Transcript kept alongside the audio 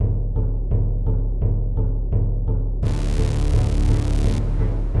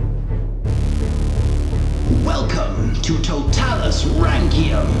to Totalis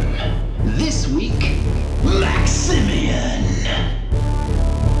Rankium. This week, Maximian.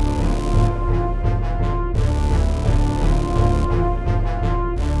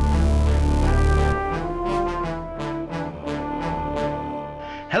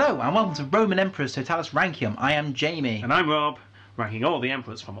 Hello and welcome to Roman Emperors Totalis Rankium. I am Jamie. And I'm Rob, ranking all the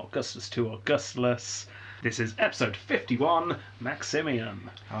emperors from Augustus to Augustulus. This is episode 51,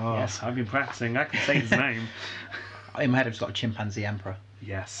 Maximian. Oh. Yes, I've been practicing, I can say his name. In my head I've just got a chimpanzee emperor.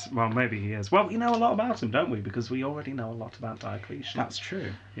 Yes, well maybe he is. Well, we know a lot about him, don't we? Because we already know a lot about Diocletian. That's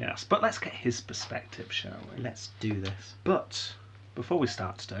true. Yes, but let's get his perspective, shall we? Let's do this. But, before we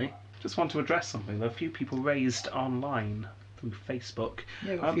start today, just want to address something that a few people raised online through Facebook.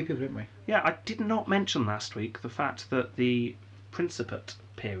 Yeah, got a few people, didn't we? Yeah, I did not mention last week the fact that the Principate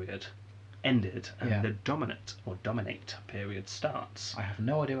period ended and the Dominate or Dominate period starts. I have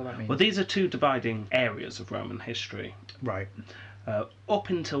no idea what that means. Well, these are two dividing areas of Roman history. Right. Up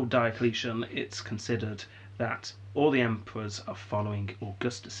until Diocletian, it's considered that all the emperors are following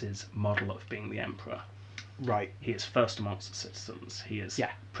Augustus's model of being the emperor. Right. He is first amongst the citizens. He is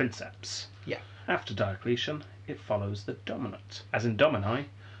princeps. Yeah. After Diocletian, it follows the Dominate, as in Domini.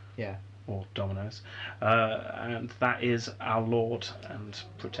 Yeah. Or Dominos, and that is our Lord and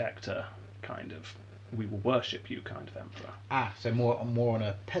Protector, kind of. We will worship you, kind of emperor. Ah, so more on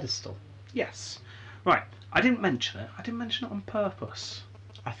a pedestal. Yes. Right. I didn't mention it. I didn't mention it on purpose.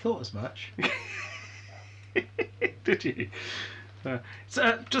 I thought as much. Did you? It's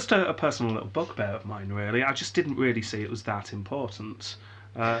just a personal little bugbear of mine, really. I just didn't really see it was that important.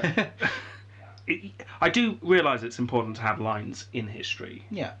 I do realise it's important to have lines in history.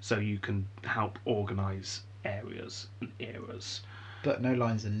 Yeah. So you can help organise areas and eras. But no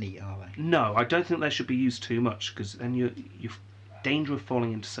lines are neat, are they? No, I don't think they should be used too much, because then you're danger of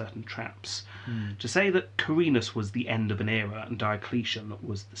falling into certain traps. To say that Carinus was the end of an era and Diocletian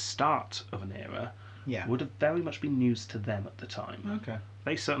was the start of an era would have very much been news to them at the time. Okay.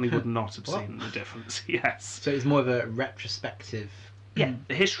 They certainly would not have seen the difference. Yes. So it's more of a retrospective. Yeah,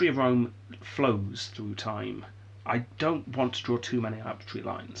 the history of Rome flows through time. I don't want to draw too many arbitrary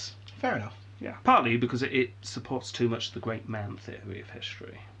lines. Fair enough. Yeah, partly because it supports too much the great man theory of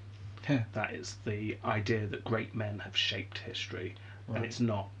history. Yeah. That is the idea that great men have shaped history, and it's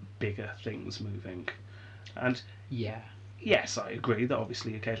not bigger things moving. And yes, I agree that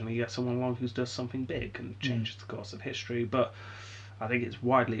obviously occasionally you get someone along who does something big and changes the course of history, but I think it's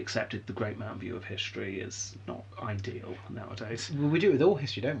widely accepted the great man view of history is not ideal nowadays. Well, we do it with all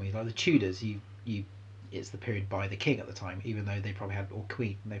history, don't we? Like the Tudors, it's the period by the king at the time, even though they probably had, or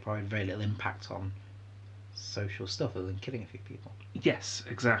queen, they probably had very little impact on social stuff other than killing a few people. Yes,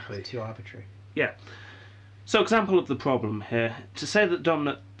 exactly. It's too arbitrary. Yeah. So, example of the problem here, to say that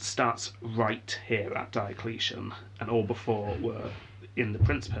Dominate starts right here at Diocletian, and all before were in the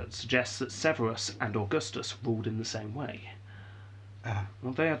Principate, suggests that Severus and Augustus ruled in the same way.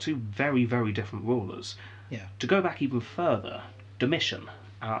 Well, they are two very, very different rulers. Yeah. To go back even further, Domitian,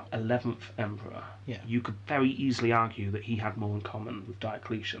 our 11th emperor, you could very easily argue that he had more in common with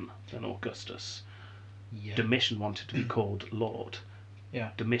Diocletian than Augustus. Yeah. Domitian wanted to be called Lord.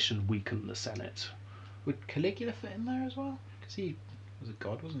 Yeah. Domitian weakened the Senate. Would Caligula fit in there as well? Because he was a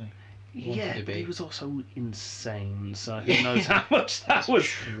god, wasn't he? Yeah, but he was also insane, so who knows how much that was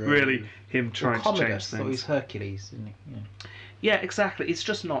really him trying to change things. Thought he was Hercules, didn't he? Yeah. Yeah, exactly. It's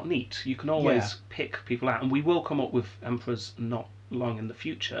just not neat. You can always pick people out, and we will come up with emperors not long in the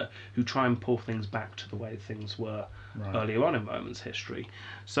future who try and pull things back to the way things were earlier on in Roman's history.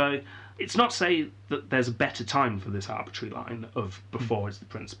 So it's not to say that there's a better time for this arbitrary line of before is the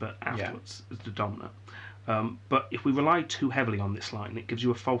Principate, afterwards is the Dominate. But if we rely too heavily on this line, it gives you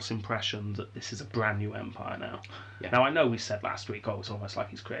a false impression that this is a brand new empire now. Yeah. Now, I know we said last week, it's almost like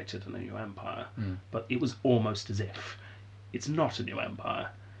he's created a new empire, but it was almost as if it's not a new empire.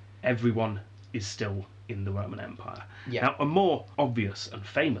 Everyone is still in the Roman Empire. Yeah. Now, a more obvious and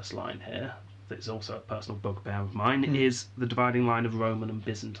famous line here, that is also a personal bugbear of mine, is the dividing line of Roman and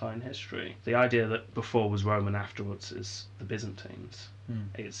Byzantine history. The idea that before was Roman, afterwards is the Byzantines.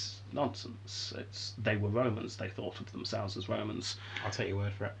 It's nonsense. They were Romans. They thought of themselves as Romans. I'll take your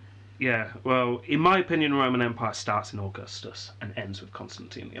word for it. Yeah, well, in my opinion, the Roman Empire starts in Augustus and ends with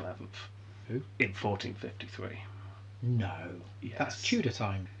Constantine XI. Who? In 1453. No. Yes. That's Tudor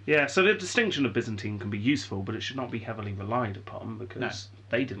time. Yeah, so the distinction of Byzantine can be useful, but it should not be heavily relied upon, because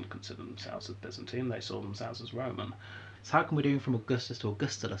they didn't consider themselves as Byzantine, they saw themselves as Roman. So how come we're doing from Augustus to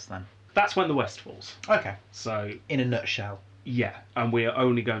Augustulus then? That's when the West falls. Okay. So, in a nutshell. Yeah, and we're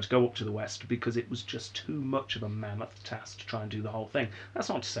only going to go up to the West because it was just too much of a mammoth task to try and do the whole thing. That's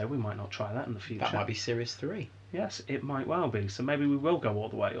not to say we might not try that in the future. That might be Series 3. Yes, it might well be. So maybe we will go all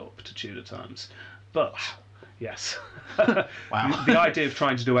the way up to Tudor times. But, yes. Wow. The idea of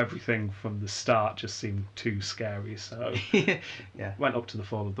trying to do everything from the start just seemed too scary, so Yeah. went up to the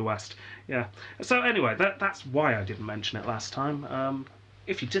fall of the West. Yeah. So anyway, that's why I didn't mention it last time.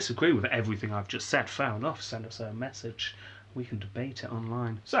 If you disagree with everything I've just said, fair enough, send us a message. We can debate it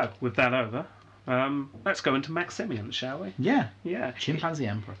online. So, with that over, let's go into Maximian, shall we? Yeah. Yeah. Chimpanzee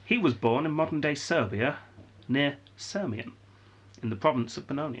Emperor. He was born in modern-day Serbia, near Sirmium, in the province of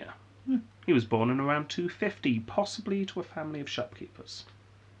Pannonia. He was born in around 250, possibly to a family of shopkeepers.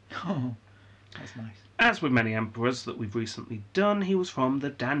 Oh, that's nice. As with many emperors that we've recently done, he was from the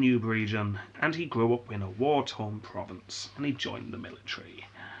Danube region, and he grew up in a war-torn province, and he joined the military.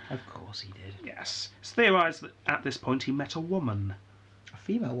 Of course he did. Yes. It's theorised that at this point he met a woman. A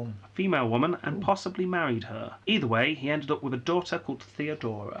female woman. A female woman, and possibly married her. Either way, he ended up with a daughter called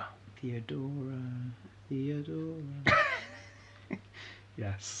Theodora. Theodora.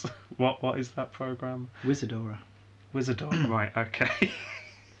 Yes. What is that programme? Wizardora. Wizardora, right, okay.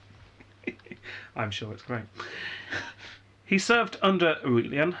 I'm sure it's great. He served under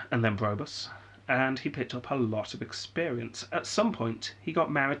Aurelian and then Probus, and he picked up a lot of experience. At some point, he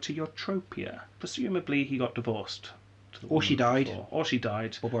got married to Eutropia. Presumably, he got divorced. Or she died. Or she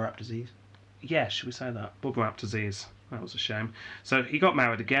died. Bubble wrap disease. Yeah, should we say that? Bubble wrap disease. That was a shame. So he got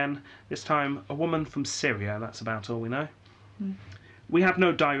married again, this time a woman from Syria. That's about all we know. We have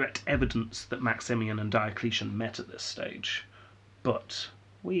no direct evidence that Maximian and Diocletian met at this stage, but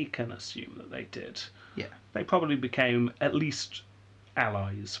we can assume that they did. Yeah. They probably became at least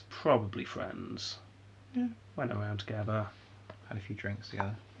allies, probably friends. Yeah. Went around together. Had a few drinks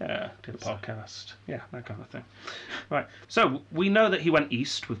together. Yeah, did a podcast. Yeah, that kind of thing. Right, so we know that he went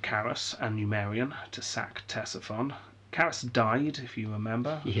east with Carus and Numerian to sack Ctesiphon. Carus died, if you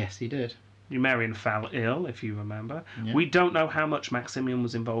remember. Yes, he did. Numerian fell ill, if you remember. Yeah. We don't know how much Maximian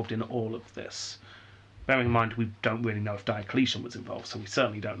was involved in all of this. Bearing in mind, we don't really know if Diocletian was involved, so we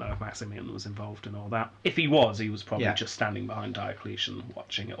certainly don't know if Maximian was involved in all that. If he was probably just standing behind Diocletian,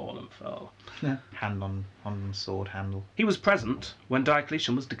 watching it all unfurl. Yeah. Hand on sword handle. He was present when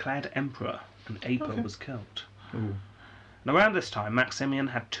Diocletian was declared emperor, and Aper was killed. Ooh. And around this time, Maximian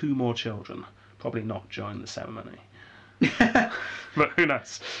had 2 more children, probably not during the ceremony. But who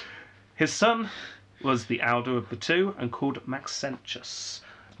knows? His son was the elder of the 2 and called Maxentius.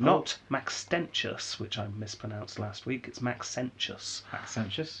 Not Maxentius, which I mispronounced last week. It's Maxentius.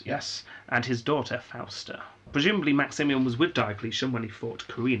 Maxentius? Yes. And his daughter, Fausta. Presumably Maximian was with Diocletian when he fought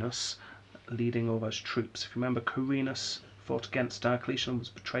Carinus, leading all those troops. If you remember, Carinus fought against Diocletian and was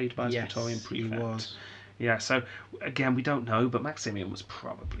betrayed by his Praetorian prefect. He was. Yeah, so again, we don't know, but Maximian was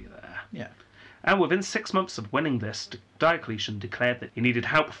probably there. Yeah. And within 6 months of winning this, Diocletian declared that he needed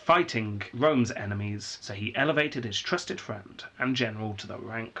help fighting Rome's enemies, so he elevated his trusted friend and general to the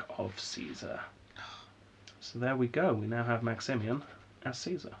rank of Caesar. So there we go, we now have Maximian as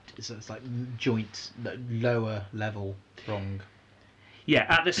Caesar. So it's like joint, lower level wrong. Yeah,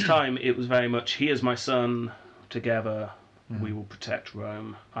 at this time it was very much, he is my son, together we will protect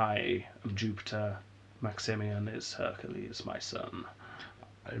Rome. I am Jupiter, Maximian is Hercules, my son.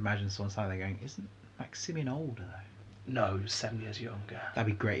 I imagine someone standing there going, isn't Maximian older though? No, 7 years younger.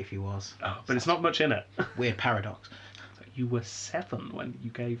 That'd be great if he was. Oh, but it's not much in it. Weird paradox. You were 7 when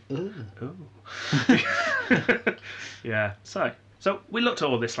you gave... Ugh. Oh. Yeah, so we looked at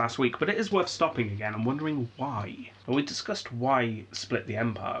all this last week, but it is worth stopping again and wondering why. Well, we discussed why split the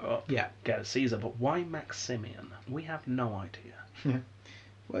empire up, get a Caesar, but why Maximian? We have no idea. Yeah.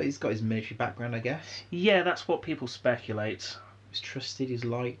 Well, he's got his military background, I guess. Yeah, that's what people speculate. He's trusted, he's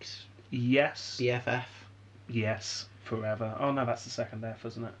liked. Yes. BFF. Yes, forever. Oh no, that's the second F,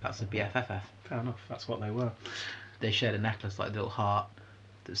 isn't it? That's a BFFF. Fair enough, that's what they were. They shared a necklace, like a little heart,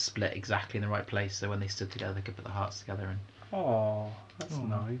 that was split exactly in the right place, so when they stood together they could put the hearts together and... Oh, that's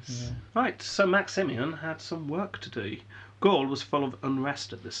nice. Yeah. Right, so Maximian had some work to do. Gaul was full of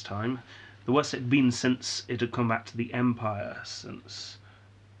unrest at this time. The worst it had been since it had come back to the Empire, since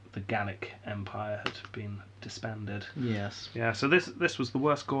the Gallic Empire had been disbanded. Yes. Yeah, so this was the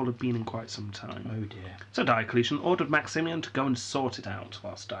worst Gaul had been in quite some time. Oh dear. So Diocletian ordered Maximian to go and sort it out,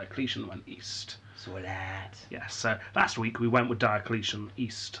 whilst Diocletian went east. Sort that. Yeah, so last week we went with Diocletian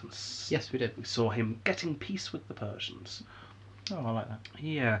east. And yes, we did. We saw him getting peace with the Persians. Oh, I like that.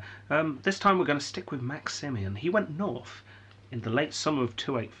 Yeah. This time we're going to stick with Maximian. He went north in the late summer of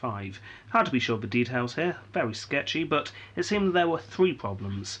 285. Hard to be sure of the details here, very sketchy, but it seemed there were 3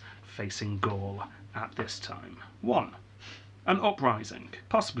 problems facing Gaul at this time. 1. An uprising,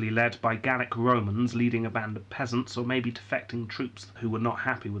 possibly led by Gallic Romans leading a band of peasants, or maybe defecting troops who were not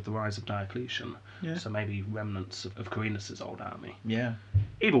happy with the rise of Diocletian. Yeah. So maybe remnants of Carinus' old army. Yeah.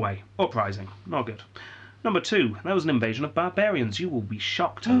 Either way, uprising, not good. Number 2, there was an invasion of barbarians. You will be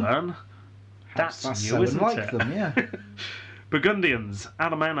shocked to learn. That's new, so isn't unlike it? them, yeah. Burgundians,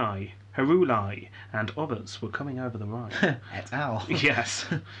 Alemanni, Heruli, and others were coming over the Rhine. Et al. Yes,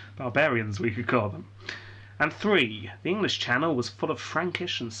 barbarians we could call them. And 3, the English Channel was full of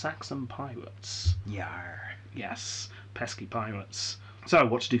Frankish and Saxon pirates. Yar. Yes, pesky pirates. So,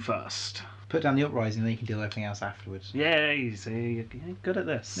 what to do first? Put down the uprising, then you can deal with everything else afterwards. Yeah, you see, you're good at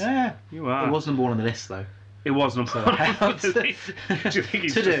this. Yeah. You are. It was number 1 on the list, though. It was number So 1. helps. Do you think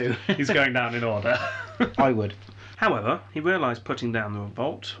he's To do. He's going down in order. I would. However, he realised putting down the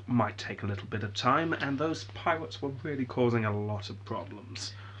revolt might take a little bit of time, and those pirates were really causing a lot of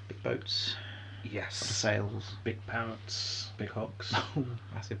problems. Big boats. Yes. Sails. Big parrots, big hooks. Oh,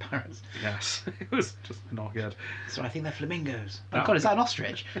 massive parrots. Yes. It was just not good. So I think they're flamingos. Oh That- God, is that an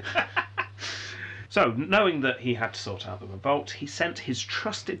ostrich? So, knowing that he had to sort out the revolt, he sent his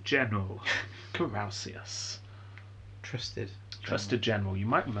trusted general, Carausius. Trusted general. You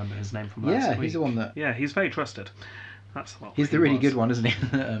might remember his name from last Yeah, week. he's the one that. Yeah, he's very trusted. That's what He's he the really was. good one, isn't he?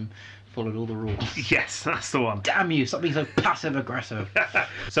 That followed all the rules. Yes, that's the one. Damn you! Stop being so passive aggressive.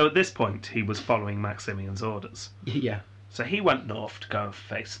 So at this point, he was following Maximian's orders. Yeah. So he went north to go and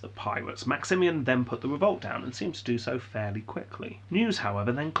face the pirates. Maximian then put the revolt down and seemed to do so fairly quickly. News,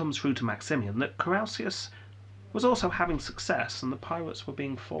 however, then comes through to Maximian that Carausius was also having success and the pirates were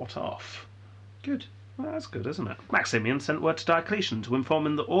being fought off. Good. Well, that's good, isn't it? Maximian sent word to Diocletian to inform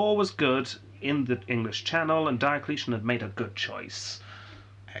him that all was good in the English Channel and Diocletian had made a good choice.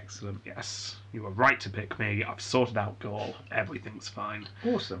 Excellent. Yes, you were right to pick me. I've sorted out Gaul. Everything's fine.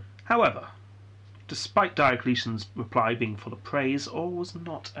 Awesome. However, despite Diocletian's reply being full of praise, all was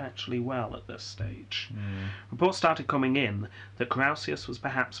not actually well at this stage. Reports started coming in that Carausius was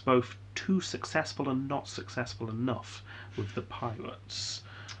perhaps both too successful and not successful enough with the pirates.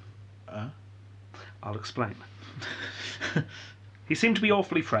 I'll explain. He seemed to be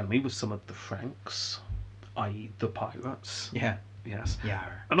awfully friendly with some of the Franks, i.e. the pirates. Yeah. Yes.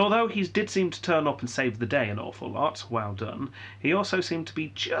 Yar. And although he did seem to turn up and save the day an awful lot, well done, he also seemed to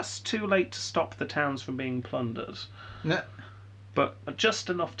be just too late to stop the towns from being plundered. No. But just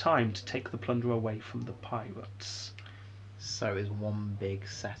enough time to take the plunder away from the pirates. So it's one big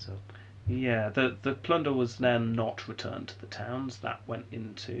setup. Yeah, the plunder was then not returned to the towns, that went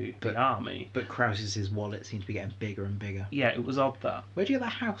into the army. But Krause's wallet seems to be getting bigger and bigger. Yeah, it was odd that. Where'd you get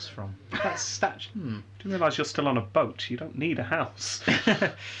that house from? That's statue. Do you realise you're still on a boat? You don't need a house.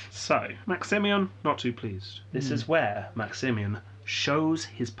 So, Maximian, not too pleased. This is where Maximian shows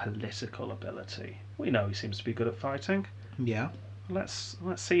his political ability. We know he seems to be good at fighting. Yeah. Let's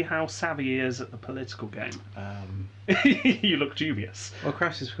see how savvy he is at the political game. You look dubious. Well,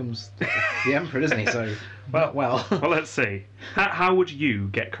 Krauses becomes the emperor, doesn't he? So, Well, well. Well, let's see. How would you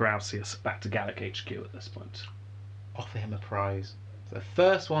get Carausius back to Gallic HQ at this point? Offer him a prize. So the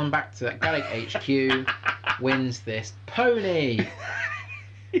first one back to Gallic HQ wins this pony.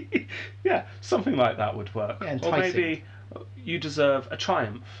 Yeah, something like that would work. Yeah, or enticing. maybe you deserve a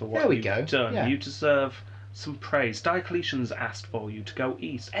triumph for what There we you've go, done. yeah. You deserve some praise. Diocletian's asked for you to go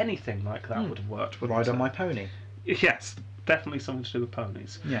east. Anything like that would have worked. wouldn't Ride on it? my pony. Yes, definitely something to do with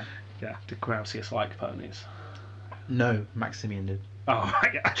ponies. Yeah. Yeah, did Carausius like ponies? No, Maximian did. Oh,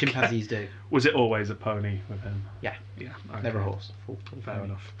 yeah. Chimpanzees do. Was it always a pony with him? Yeah. Yeah. Okay. Never a horse. Full Fair pony.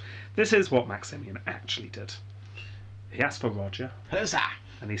 enough. This is what Maximian actually did. He asked for Roger, Huzzah!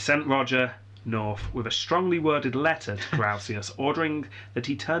 and he sent Roger north with a strongly worded letter to Carausius ordering that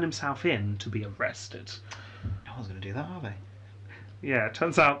he turn himself in to be arrested. No one's going to do that, are they? Yeah, it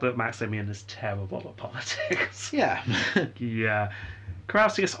turns out that Maximian is terrible at politics. Yeah. Yeah.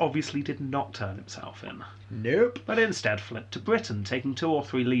 Carausius obviously did not turn himself in, Nope. but instead fled to Britain, taking 2 or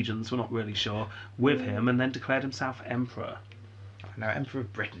 3 legions, we're not really sure, with him, and then declared himself emperor. Now, Emperor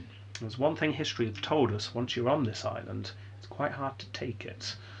of Britain. There's one thing history has told us: once you're on this island, it's quite hard to take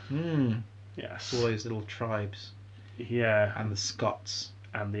it. Yes. All those little tribes. Yeah, And the Scots.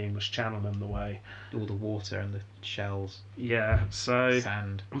 and the English Channel in the way. All the water and the shells. Yeah, so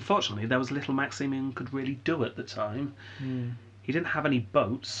Sand. unfortunately there was little Maximian could really do at the time. He didn't have any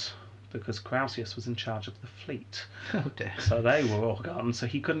boats because Carausius was in charge of the fleet. Oh dear. So they were all gone, so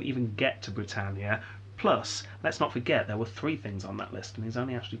he couldn't even get to Britannia. Plus, let's not forget, there were 3 things on that list, and he's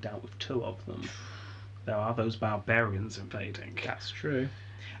only actually dealt with 2 of them. There are those barbarians invading. That's true.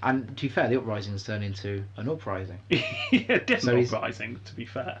 And to be fair, the uprisings turn into an uprising. Yeah, different So he's- uprising, to be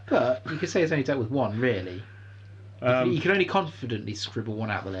fair. But you could say he's only dealt with 1, really. You can only confidently scribble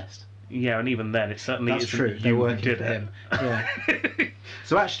one out the list. Yeah, and even then, it certainly That's isn't true. you They're who working did for it. him. Yeah.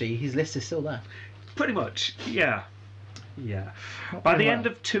 So actually, his list is still there. Pretty much, yeah. Yeah. Not By very the well. end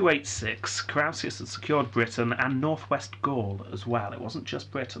of 286, Carausius had secured Britain and northwest Gaul as well. It wasn't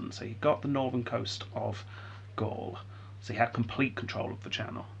just Britain, so he got the northern coast of Gaul. So he had complete control of the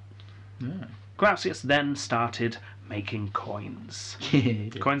channel. Yeah. Carausius then started making coins.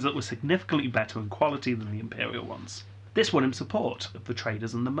 Coins that were significantly better in quality than the imperial ones. This won him support of the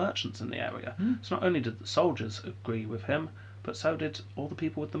traders and the merchants in the area. So not only did the soldiers agree with him, but so did all the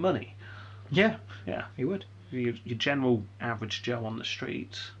people with the money. Yeah, Yeah. he would. Your general average Joe on the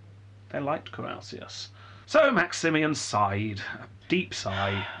street, they liked Carausius. So Maximian sighed, a deep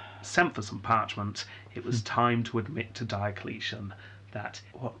sigh, sent for some parchment. It was time to admit to Diocletian that,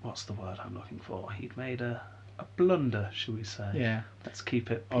 what's the word I'm looking for? He'd made a blunder, shall we say. Yeah. Let's keep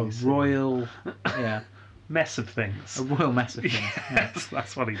it A PC. royal, yeah, Mess of things. a royal mess of things. Yeah. Yes,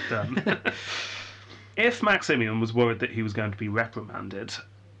 that's what he'd done. If Maximian was worried that he was going to be reprimanded,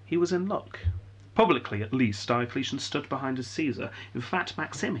 he was in luck. Publicly, at least, Diocletian stood behind his Caesar. In fact,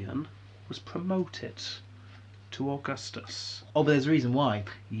 Maximian was promoted to Augustus. Oh, but there's a reason why.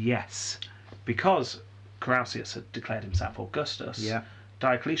 Yes, because Carausius had declared himself Augustus, Yeah.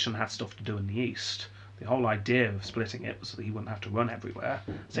 Diocletian had stuff to do in the east. The whole idea of splitting it was that he wouldn't have to run everywhere,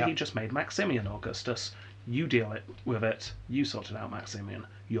 so Yeah. he just made Maximian Augustus. You deal with it, you sort it out, Maximian,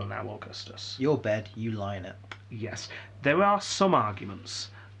 you're now Augustus. Your bed, you lie in it. Yes, there are some arguments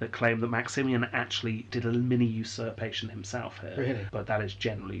that claim that Maximian actually did a mini usurpation himself here. Really? But that is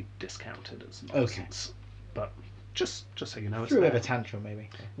generally discounted as Okay. nonsense. But just so you know, it's Threw a bit there. of a tantrum, maybe.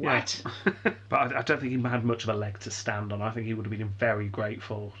 Yeah. Right. But I don't think he had much of a leg to stand on. I think he would have been very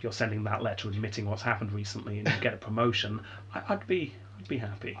grateful. You're sending that letter admitting what's happened recently and you get a promotion. I'd be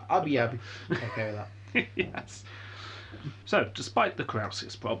happy. I'd be okay with that. Yes. So, despite the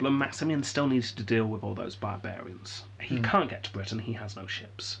Carausius problem, Maximian still needs to deal with all those barbarians. He can't get to Britain, he has no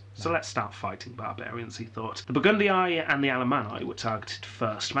ships. So let's start fighting barbarians, he thought. The Burgundii and the Alemanni were targeted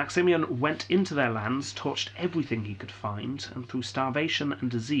first. Maximian went into their lands, torched everything he could find, and through starvation and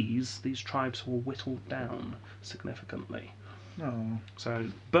disease, these tribes were whittled down significantly. Oh. So,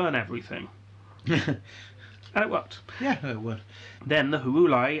 burn everything. And it worked. Yeah, it would. Then the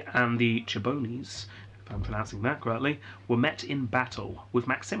Heruli and the Chabonis, if I'm pronouncing that correctly, were met in battle, with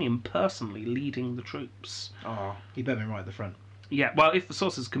Maximian personally leading the troops. Oh, he better be right at the front. Yeah, well, if the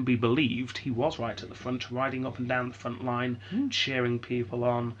sources can be believed, he was right at the front, riding up and down the front line, cheering people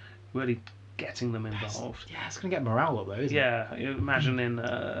on, really getting them involved. Yeah, it's going to get morale up, though, isn't it? Yeah, you imagine in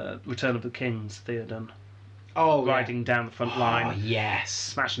Return of the Kings, Theoden, Oh, riding down the front line, Oh, yes.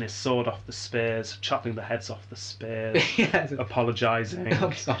 smashing his sword off the spears, chopping the heads off the spears, Yes. apologising.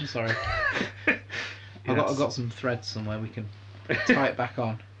 I'm sorry. I've got some threads somewhere we can tie it back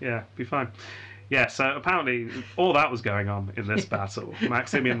on. Yeah, be fine. Yeah, so apparently all that was going on in this battle.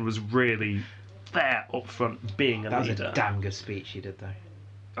 Maximian was really there up front, being a That was leader. a damn good speech he did, though.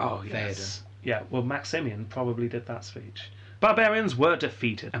 Oh, yes. Yeah, well, Maximian probably did that speech. Barbarians were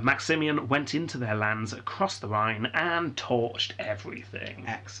defeated, and Maximian went into their lands across the Rhine and torched everything.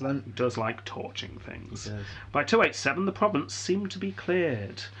 Excellent. He does like torching things. He does. By 287, the province seemed to be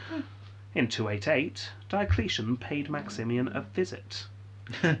cleared. In 288, Diocletian paid Maximian a visit.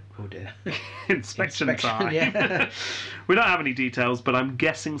 Oh dear. Inspection time. Yeah. We don't have any details, but I'm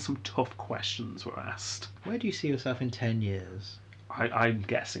guessing some tough questions were asked. Where do you see yourself in 10 years? I'm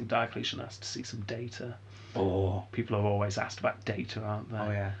guessing Diocletian asked to see some data. Oh. People are always asked about data, aren't they?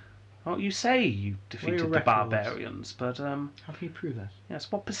 Oh, yeah. Oh, you say you defeated your the records? barbarians, but How can you prove that?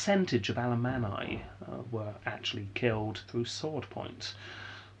 yes, what percentage of Alemanni were actually killed through sword point?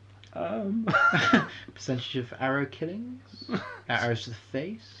 Percentage of arrow killings? Arrows to the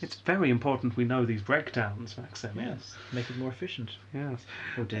face? It's very important we know these breakdowns, Maximian. Yes. Make it more efficient. Yes.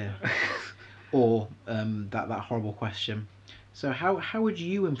 Oh dear. Or that horrible question. So how would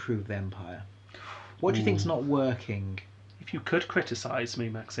you improve the empire? What do you think's not working? If you could criticise me,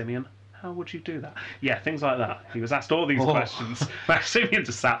 Maximian, how would you do that? Yeah, things like that. He was asked all these Oh. questions. Maximian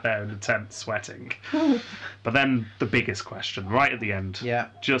just sat there in a tent sweating. But then the biggest question, right at the end, Yeah.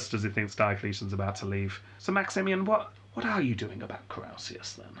 just as he thinks Diocletian's about to leave. So Maximian, what are you doing about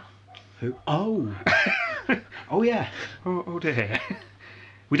Carausius then? Who? Oh. Oh yeah. Oh dear.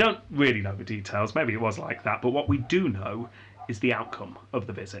 We don't really know the details. Maybe it was like that. But what we do know is the outcome of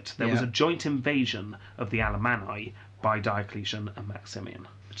the visit. There was Yeah. a joint invasion of the Alemanni by Diocletian and Maximian.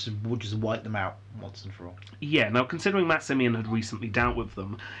 We'll just wipe them out once and for all. Yeah, now considering Maximian had recently dealt with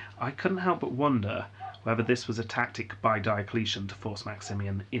them, I couldn't help but wonder whether this was a tactic by Diocletian to force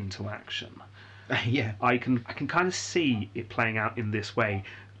Maximian into action. Yeah. I can kind of see it playing out in this way.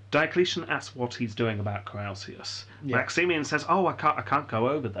 Diocletian asks what he's doing about Carausius. Yeah. Maximian says, "Oh, I can't go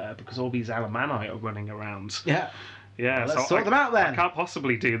over there because all these Alemanni are running around." Yeah. Yeah, Well, let's sort them out then. I can't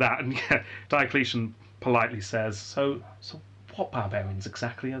possibly do that. And yeah, Diocletian politely says, "So what barbarians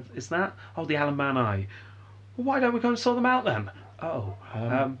exactly is that? Oh, the Alemanni. Well, why don't we go and sort them out then?" "Oh,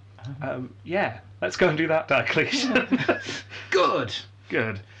 yeah, let's go and do that, Diocletian." Good.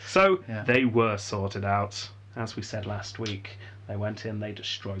 Good. So Yeah. they were sorted out. As we said last week, they went in, they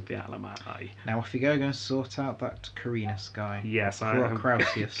destroyed the Alemanni. Now off you go and sort out that Carinus guy. Yes, I am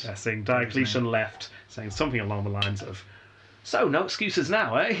Carausius. guessing. Diocletian left, saying something along the lines of, "So, no excuses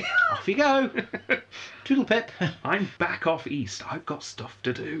now, eh?" Off you go. Toodle pip. "I'm back off east. I've got stuff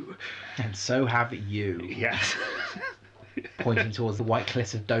to do." And so have you. Yes. Pointing towards the white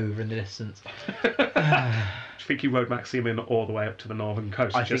cliffs of Dover in the distance. I think he rode Maximian all the way up to the northern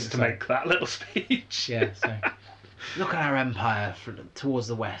coast I just to think so. make that little speech. Yeah, so. Look at our empire towards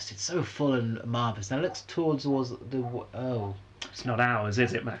the west. It's so full and marvellous. Now look towards the... Oh. It's not ours,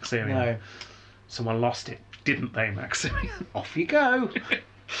 is it, Maximian? No. Someone lost it, didn't they, Maximian? Off you go.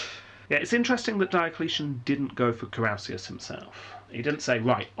 Yeah, it's interesting that Diocletian didn't go for Carausius himself. He didn't say,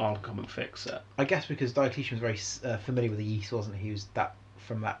 "Right, I'll come and fix it." I guess because Diocletian was very familiar with the East, wasn't he? He was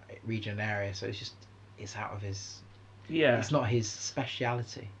from that region and area, so it's out of his... Yeah. It's not his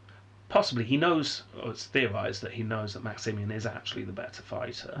speciality. Possibly he knows, or it's theorised that he knows that Maximian is actually the better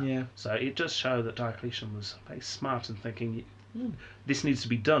fighter. Yeah. So it does show that Diocletian was very smart in thinking, this needs to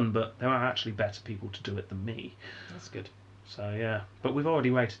be done, but there are actually better people to do it than me. That's good. So yeah, but we've already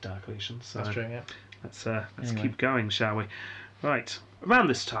rated Diocletian, so That's true, yeah. let's Anyway. keep going, shall we? Right. Around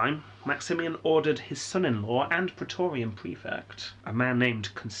this time, Maximian ordered his son-in-law and Praetorian prefect, a man named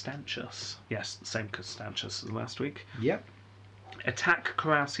Constantius, yes, the same Constantius as last week, Yep. attack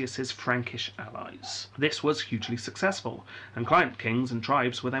Carausius's Frankish allies. This was hugely successful, and client kings and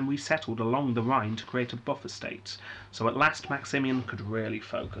tribes were then resettled along the Rhine to create a buffer state, so at last Maximian could really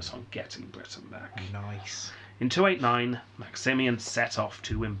focus on getting Britain back. Nice. In 289, Maximian set off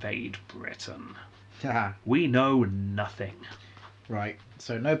to invade Britain. Ah, We know nothing. right.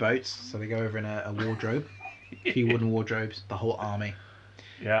 So no boats, so they go over in a wardrobe. A few wooden wardrobes, the whole army.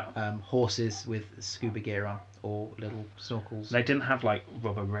 Yeah. Horses with scuba gear on, or little snorkels. They didn't have like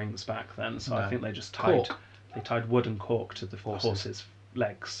rubber rings back then, so I No. think they just Cork. tied wood and cork to the Horses. horses'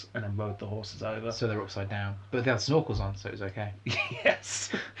 legs and then rode the horses over. So they're upside down. But they had snorkels on, so it was okay. Yes,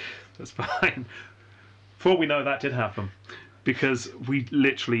 that's fine. For all we know, that did happen, because we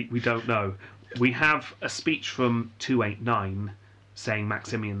don't know. We have a speech from 289 saying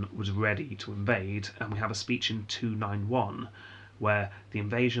Maximian was ready to invade, and we have a speech in 291 where the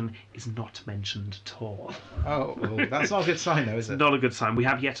invasion is not mentioned at all. Oh, well, that's not a good sign, though, is it? Not a good sign. We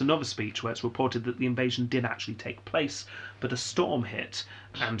have yet another speech where it's reported that the invasion did actually take place, but a storm hit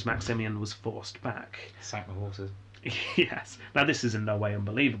and Maximian was forced back. Sank the horses. Yes. Now, this is in no way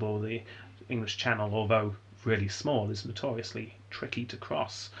unbelievable. The English Channel, although really small, is notoriously tricky to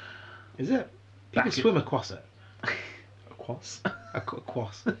cross. Is it? People Back swim across it. Across?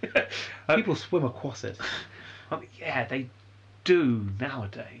 Across. People swim across it. Well, yeah, they do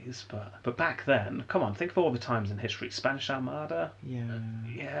nowadays, but back then, come on, think of all the times in history. Spanish Armada. Yeah.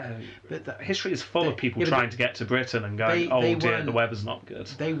 Yeah, But history is full of people yeah, but trying to get to Britain and going, they "Oh dear, weren't- the weather's not good."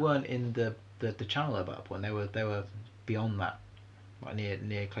 They weren't in the channel at that point. They were beyond that, like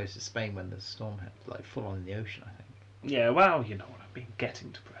near close to Spain when the storm hit, like full on in the ocean, I think. Yeah, well, you know what I mean.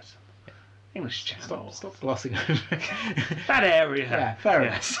 Getting to Britain. English Channel. Stop glossing over it. That area. Yeah, fair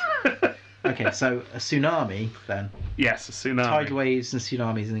yes. Okay, so a tsunami then. Yes, a tsunami. Tide waves and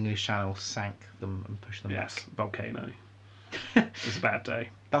tsunamis in the English Channel sank them and pushed them Yes, volcano. back. It was a bad day.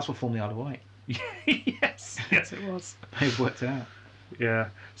 That's what formed the Isle of Wight. Yes, it was. They've worked it out. Yeah.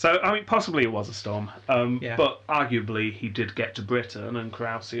 So, I mean, possibly it was a storm. Yeah. But arguably he did get to Britain and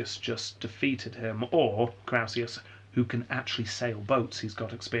Carausius just defeated him. Or Carausius, who can actually sail boats, he's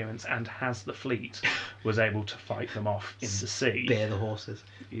got experience and has the fleet, was able to fight them off in the sea. Bear the horses.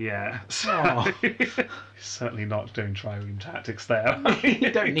 Yeah. So, Oh. certainly not doing trireme tactics there.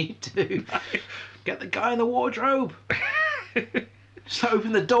 You don't need to. Get the guy in the wardrobe. Just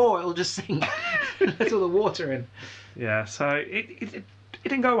open the door, it'll just sink. Let all the water in. Yeah, so it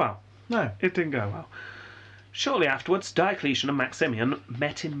didn't go well. No. It didn't go well. Shortly afterwards, Diocletian and Maximian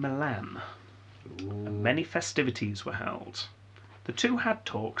met in Milan. And many festivities were held. The two had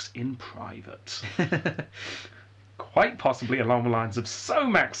talks in private. Quite possibly along the lines of, "So,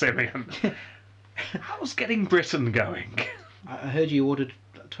 Maximian, how's getting Britain going?" I heard you ordered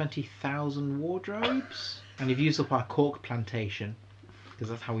 20,000 wardrobes, and you've used up our cork plantation. Because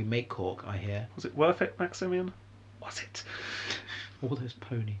that's how we make cork, I hear. Was it worth it, Maximian? Was it? All those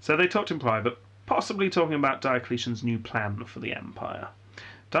ponies. So they talked in private, possibly talking about Diocletian's new plan for the empire.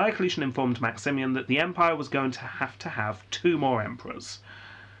 Diocletian informed Maximian that the empire was going to have 2 more emperors,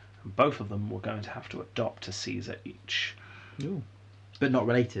 and both of them were going to have to adopt a Caesar each. Ooh. But not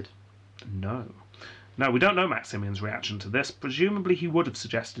related. No. Now, we don't know Maximian's reaction to this. Presumably he would have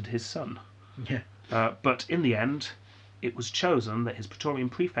suggested his son. Yeah. But in the end, it was chosen that his Praetorian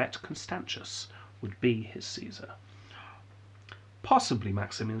prefect, Constantius, would be his Caesar. Possibly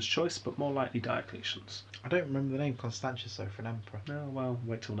Maximian's choice, but more likely Diocletian's. I don't remember the name Constantius, though, for an emperor. Oh, well,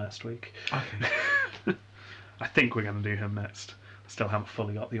 wait till next week. Okay. I think we're going to do him next. I still haven't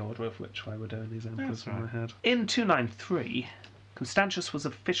fully got the order of which way we're doing these emperors in my head. In 293, Constantius was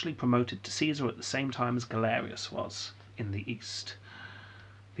officially promoted to Caesar at the same time as Galerius was, in the east.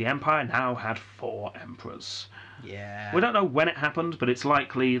 The empire now had 4 emperors. Yeah. We don't know when it happened, but it's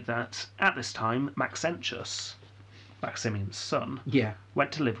likely that at this time Maxentius, Maximian's son,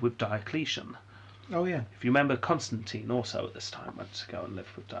 went to live with Diocletian. Oh, yeah. If you remember, Constantine also at this time went to go and live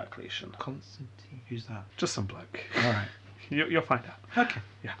with Diocletian. Constantine? Who's that? Just some bloke. All right. You'll find out. Okay.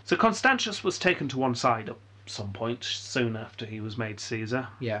 Yeah. So Constantius was taken to one side at some point soon after he was made Caesar.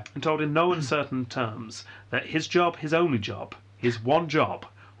 Yeah. And told in no uncertain terms that his job, his only job, his one job,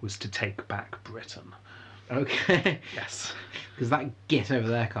 was to take back Britain. Okay. Yes. Because that git over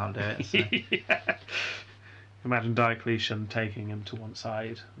there can't do it. So. Yeah. Imagine Diocletian taking him to one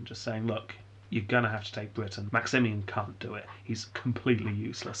side and just saying, look, you're going to have to take Britain. Maximian can't do it. He's completely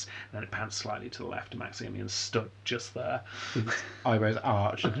useless. And then it pans slightly to the left and Maximian stood just there. With his eyebrows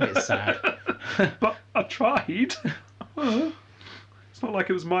arched, looking a bit sad. But I tried. It's not like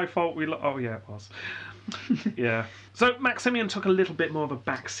it was my fault. Oh, yeah, it was. Yeah. So Maximian took a little bit more of a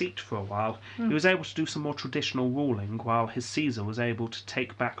back seat for a while. He was able to do some more traditional ruling, while his Caesar was able to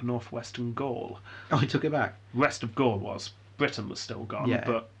take back northwestern Gaul. Oh, he took it back? The rest of Gaul was. Britain was still gone, Yeah.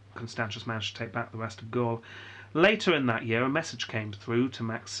 but Constantius managed to take back the rest of Gaul. Later in that year, a message came through to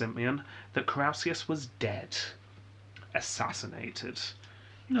Maximian that Carausius was dead. Assassinated.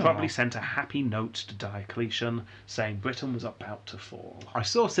 Probably sent a happy note to Diocletian saying Britain was about to fall. I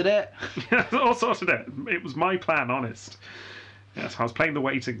sorted it. All sorted it. It was my plan, honest. Yes, I was playing the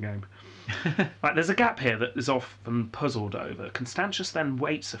waiting game. Right, there's a gap here that is often puzzled over. Constantius then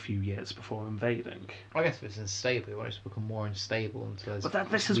waits a few years before invading. I guess if it's unstable, it won't just become more unstable until. But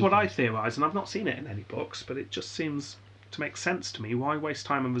this is what I theorise, and I've not seen it in any books, but it just seems to make sense to me. Why waste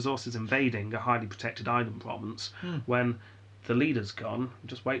time and resources invading a highly protected island province when the leader's gone?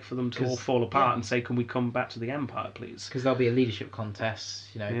 Just wait for them to all fall apart and say, can we come back to the empire, please? Because there'll be a leadership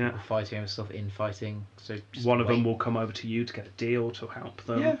contest, people fighting over stuff, infighting. So just one of them will come over to you to get a deal to help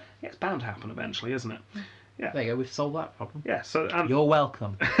them. Yeah. It's bound to happen eventually, isn't it? Yeah. There you go, we've solved that problem. Yeah, so you're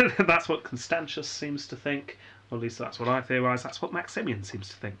welcome. That's what Constantius seems to think, or at least that's what I theorise, that's what Maximian seems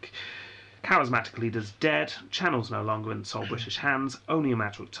to think. Charismatic leader's dead, channel's no longer in sole British hands, only a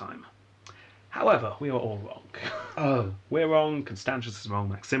matter of time. However, we are all wrong. Oh. We're wrong, Constantius is wrong,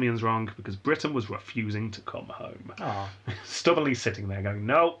 Maximian's wrong, because Britain was refusing to come home. Oh. Stubbornly sitting there going,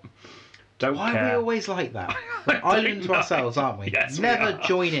 no, don't care. Why are we always like that? We're island to ourselves, aren't we? Yes, Never we are.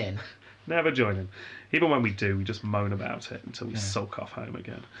 join in. Never join in. Even when we do, we just moan about it until we sulk off home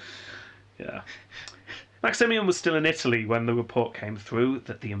again. Yeah. Maximian was still in Italy when the report came through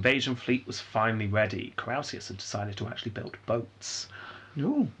that the invasion fleet was finally ready. Carausius had decided to actually build boats.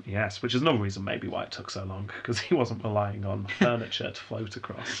 Ooh. Yes, which is another reason maybe why it took so long, because he wasn't relying on furniture to float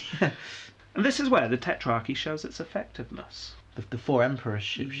across. And this is where the Tetrarchy shows its effectiveness. The 4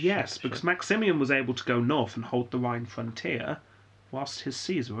 emperors. Yes, because Maximian was able to go north and hold the Rhine frontier, whilst his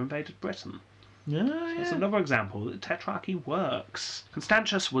Caesar invaded Britain. It's another example that the Tetrarchy works.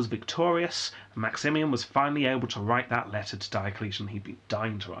 Constantius was victorious, and Maximian was finally able to write that letter to Diocletian he'd been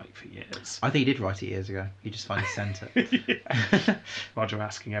dying to write for years. I think he did write it years ago. He just finally sent it. Roger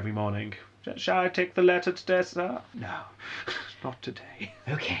asking every morning, shall I take the letter today, sir? No, not today.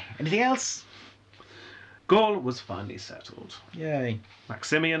 Okay, anything else? Gaul was finally settled. Yay.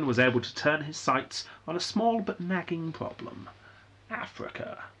 Maximian was able to turn his sights on a small but nagging problem.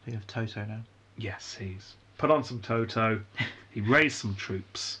 Africa. We have Toto now. Yes, he's put on some Toto. He raised some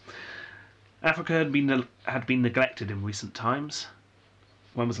troops. Africa had been neglected in recent times.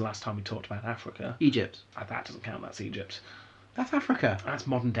 When was the last time we talked about Africa? Egypt. That doesn't count, that's Egypt. That's Africa. That's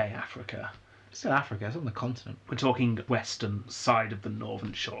modern day Africa. It's still Africa, it's on the continent. We're talking western side of the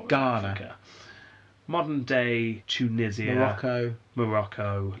northern shore of Ghana. Africa. Modern day Tunisia.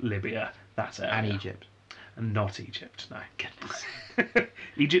 Morocco, Libya. That's it. And Egypt. And not Egypt, no. Goodness.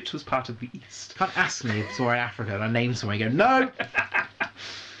 Egypt was part of the East. You can't ask me if it's alright Africa and I name somewhere and you go, no!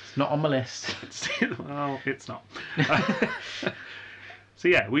 It's not on my list. Well, it's not. So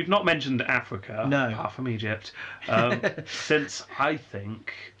yeah, we've not mentioned Africa, No. apart from Egypt, since I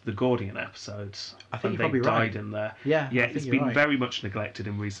think the Gordian episodes. I think when you're they probably died right. in there. Yeah, Yeah, I think it's you're been right. very much neglected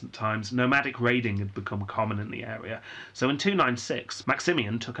in recent times. Nomadic raiding had become common in the area. So in 296,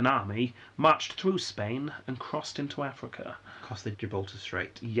 Maximian took an army, marched through Spain, and crossed into Africa. Across the Gibraltar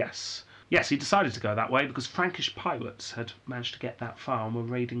Strait. Yes. Yes, he decided to go that way because Frankish pirates had managed to get that far and were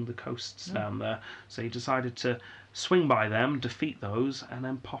raiding the coasts down there. So he decided to swing by them, defeat those, and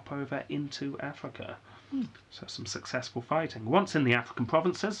then pop over into Africa. So some successful fighting. Once in the African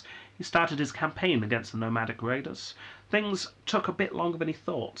provinces, he started his campaign against the nomadic raiders. Things took a bit longer than he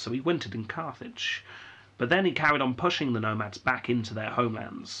thought, so he wintered in Carthage. But then he carried on pushing the nomads back into their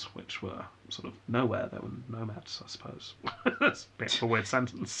homelands, which were sort of nowhere. They were nomads, I suppose. That's a bit of a weird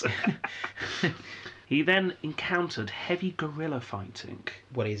sentence. He then encountered heavy guerrilla fighting.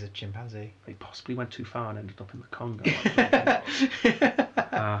 Well, he's a chimpanzee. They possibly went too far and ended up in the Congo.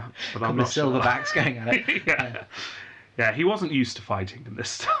 But I'm Couple of not sure. silverbacks going at it. Yeah, he wasn't used to fighting in this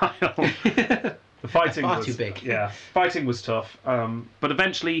style. The fighting Far was too big. Yeah, fighting was tough. But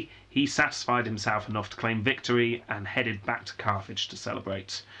eventually, he satisfied himself enough to claim victory and headed back to Carthage to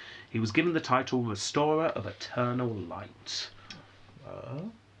celebrate. He was given the title Restorer of Eternal Light.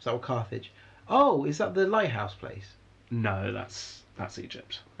 Is that what Carthage? Oh, is that the lighthouse place? No, that's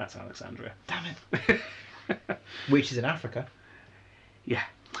Egypt. That's Alexandria. Damn it. Which is in Africa. Yeah.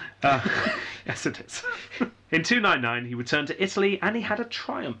 Yes, it is. In 299, he returned to Italy and he had a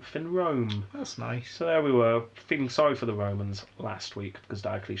triumph in Rome. That's nice. So there we were, feeling sorry for the Romans last week because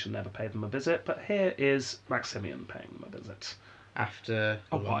Diocletian never paid them a visit, but here is Maximian paying them a visit. After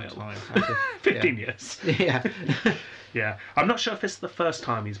a long while. time. After, 15 years. Yeah. Yeah. I'm not sure if it's the first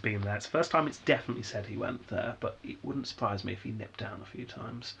time he's been there. It's the first time it's definitely said he went there, but it wouldn't surprise me if he nipped down a few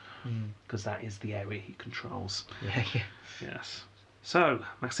times because that is the area he controls. Yeah. Yes. So,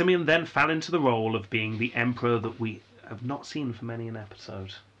 Maximian then fell into the role of being the emperor that we have not seen for many an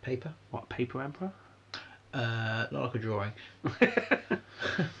episode. Paper? What, paper emperor? Not like a drawing.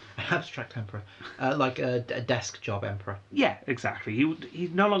 Abstract emperor. Like a desk job emperor. Yeah, exactly.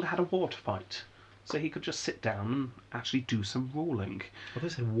 He no longer had a war to fight. So he could just sit down and actually do some ruling. I thought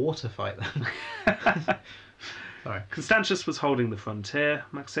it said water fight then. Sorry. Constantius was holding the frontier.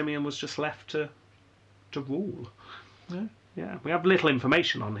 Maximian was just left to rule. Yeah. Yeah, we have little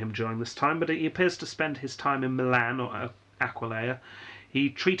information on him during this time, but he appears to spend his time in Milan or Aquileia. He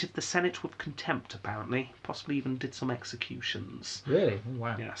treated the Senate with contempt, apparently, possibly even did some executions. Really? Oh,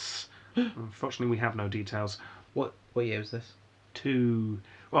 wow. Yes. Unfortunately, we have no details. What year was this?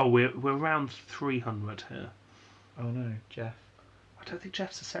 Well, we're around 300 here. Oh no, Jeff. I don't think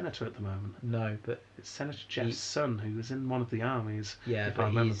Jeff's a senator at the moment. No, but It's Senator Jeff's son, who was in one of the armies, yeah, if but I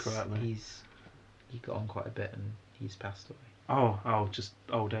remember correctly. he got on quite a bit and he's passed away. Oh, just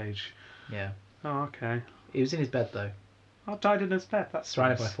old age. Yeah. Oh, okay. He was in his bed though, I died in his bed. That's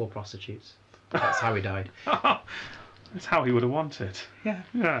surrounded by nice. 4 prostitutes. That's how he died. That's how he would have wanted. Yeah.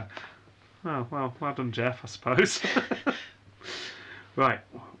 Yeah. Oh, well done, Jeff, I suppose. Right,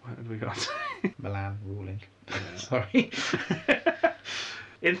 what have we got? Milan ruling. Sorry.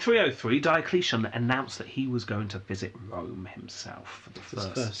 In 303, Diocletian announced that he was going to visit Rome himself for the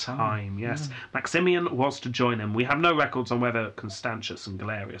first time. Yes, Maximian was to join him. We have no records on whether Constantius and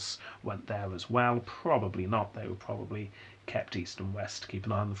Galerius went there as well. Probably not. They were probably kept east and west to keep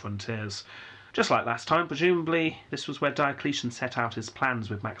an eye on the frontiers. Just like last time, presumably, this was where Diocletian set out his plans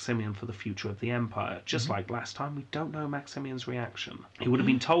with Maximian for the future of the empire. Just like last time, we don't know Maximian's reaction. He would have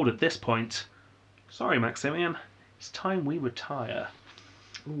been told at this point, "Sorry, Maximian, it's time we retire."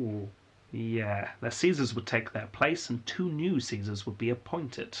 Ooh. Yeah, their Caesars would take their place and 2 new Caesars would be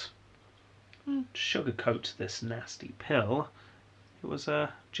appointed. To sugarcoat this nasty pill, it was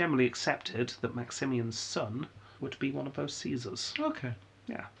generally accepted that Maximian's son would be one of those Caesars. Okay.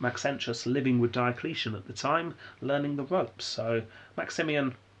 Yeah, Maxentius living with Diocletian at the time, learning the ropes. So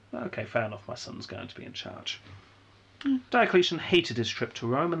Maximian, okay, fair enough, my son's going to be in charge. Diocletian hated his trip to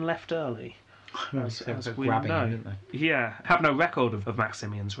Rome and left early. As we grabbing know. him, didn't they? Yeah, have no record of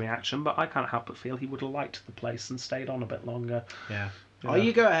Maximian's reaction, but I can't help but feel he would have liked the place and stayed on a bit longer. Yeah. Yeah. Oh,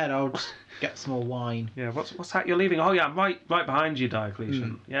 you go ahead. I'll just get some more wine. Yeah, what's that you're leaving? Oh yeah, I'm right behind you,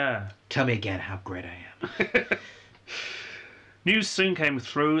 Diocletian. Yeah. Tell me again how great I am. News soon came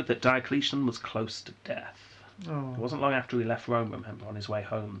through that Diocletian was close to death. Oh. It wasn't long after he left Rome, remember, on his way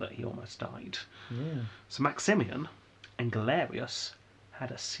home that he almost died. Yeah. So Maximian and Galerius had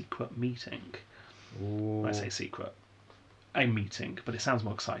a secret meeting. Ooh. I say secret. a meeting, but it sounds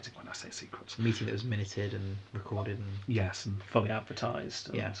more exciting when I say secret. A meeting that was minuted and recorded and... Yes, and fully advertised.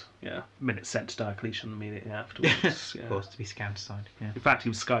 And, yeah. Minutes sent to Diocletian immediately afterwards. Of course, to be countersigned. Yeah. In fact, he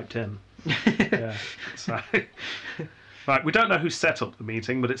was Skyped in. Yeah. So, right, we don't know who set up the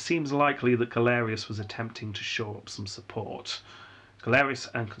meeting, but it seems likely that Galerius was attempting to shore up some support. Galerius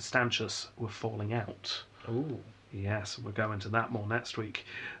and Constantius were falling out. Ooh. Yes, we'll go into that more next week.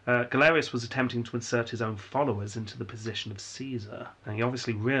 Galerius was attempting to insert his own followers into the position of Caesar, and he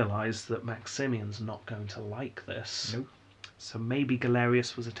obviously realised that Maximian's not going to like this. Nope. So maybe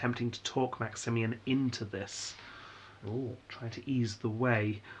Galerius was attempting to talk Maximian into this. Ooh. Trying to ease the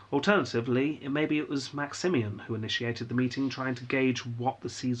way. Alternatively, maybe it was Maximian who initiated the meeting, trying to gauge what the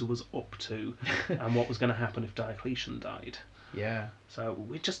Caesar was up to and what was going to happen if Diocletian died. Yeah. So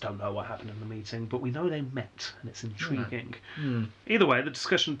we just don't know what happened in the meeting, but we know they met, and it's intriguing. Mm. Either way, the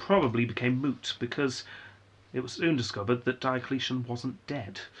discussion probably became moot, because it was soon discovered that Diocletian wasn't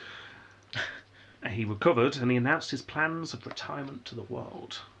dead. He recovered, and he announced his plans of retirement to the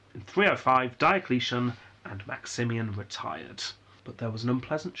world. In 305, Diocletian and Maximian retired. But there was an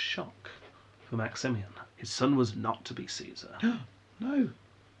unpleasant shock for Maximian. His son was not to be Caesar. No.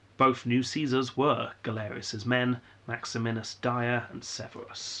 Both new Caesars were Galerius's men, Maximinus Dia and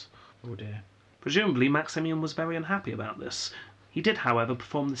Severus. Oh dear. Presumably Maximian was very unhappy about this. He did, however,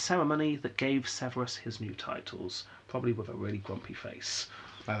 perform the ceremony that gave Severus his new titles, probably with a really grumpy face.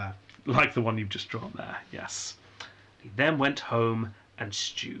 Like that. Like the one you've just drawn there, yes. He then went home and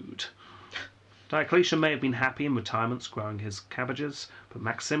stewed. Diocletian may have been happy in retirement growing his cabbages, but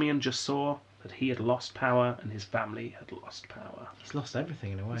Maximian just saw that he had lost power and his family had lost power. He's lost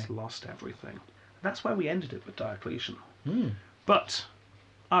everything in a way. He's lost everything. And that's where we ended it with Diocletian. Mm. But,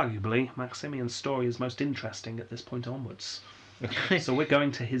 arguably, Maximian's story is most interesting at this point onwards. So we're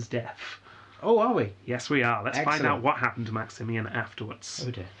going to his death. Oh, are we? Yes, we are. Let's find out what happened to Maximian afterwards.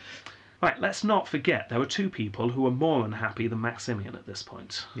 Oh dear. Right, let's not forget there were two people who were more unhappy than Maximian at this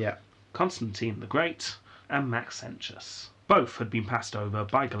point. Yeah. Constantine the Great and Maxentius. Both had been passed over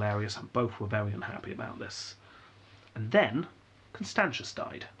by Galerius and both were very unhappy about this. And then Constantius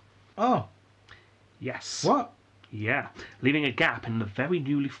died. Oh. Yes. What? Yeah, leaving a gap in the very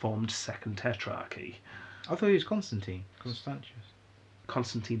newly formed Second Tetrarchy. I thought he was Constantine. Constantius.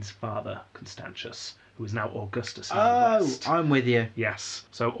 Constantine's father, Constantius, who is now Augustus in the West. I'm with you. Yes.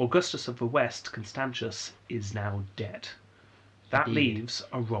 So Augustus of the West, Constantius, is now dead. That Indeed. leaves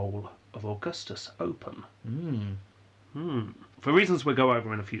a role of Augustus open. Mm. For reasons we'll go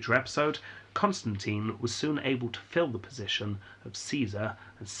over in a future episode, Constantine was soon able to fill the position of Caesar,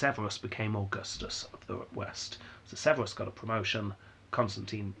 and Severus became Augustus of the West. So Severus got a promotion,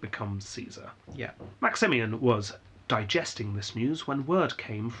 Constantine becomes Caesar. Yeah. Maximian was digesting this news when word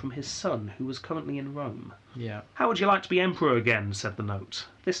came from his son, who was currently in Rome. Yeah. "How would you like to be emperor again?" said the note.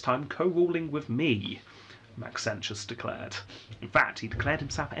 "This time co-ruling with me," Maxentius declared. In fact, he declared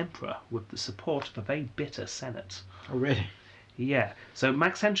himself emperor with the support of a very bitter senate. Oh, really? Yeah, so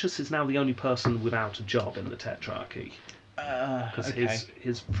Maxentius is now the only person without a job in the Tetrarchy. Because okay.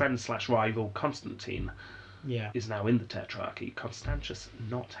 his friend/rival Constantine Yeah. is now in the Tetrarchy. Constantius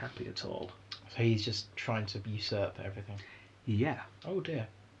not happy at all. So he's just trying to usurp everything. Yeah. Oh dear.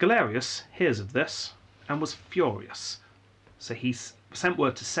 Galerius hears of this and was furious. So he sent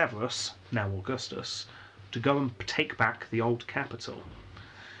word to Severus, now Augustus, to go and take back the old capital.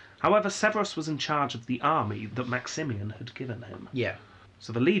 However, Severus was in charge of the army that Maximian had given him. Yeah.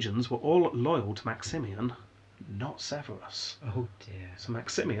 So the legions were all loyal to Maximian, not Severus. Oh dear. So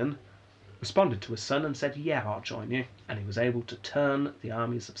Maximian responded to his son and said, "Yeah, I'll join you," and he was able to turn the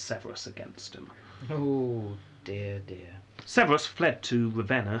armies of Severus against him. Oh dear, dear. Severus fled to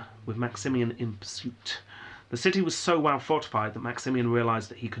Ravenna with Maximian in pursuit. The city was so well fortified that Maximian realised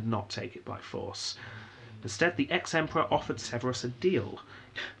that he could not take it by force. Instead, the ex-emperor offered Severus a deal.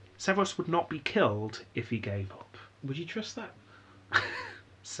 Severus would not be killed if he gave up. Would you trust that?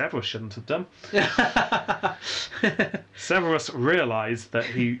 Severus shouldn't have done. Severus realised that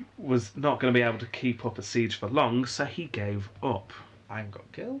he was not going to be able to keep up a siege for long, so he gave up. And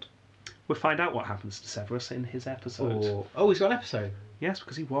got killed? We'll find out what happens to Severus in his episode. Oh, he's got an episode? Yes,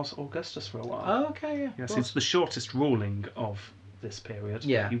 because he was Augustus for a while. Oh, okay, yeah. Yes, it's the shortest ruling of this period.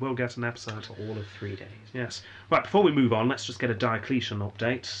 Yeah. He will get an episode. all of 3 days. Yes. Right, before we move on, let's just get a Diocletian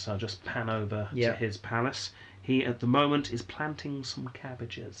update. So I'll just pan over to his palace. He, at the moment, is planting some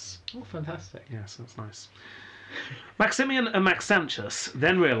cabbages. Oh, fantastic. Yes, that's nice. Maximian and Maxentius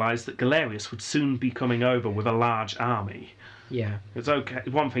then realised that Galerius would soon be coming over with a large army. Yeah. It's okay,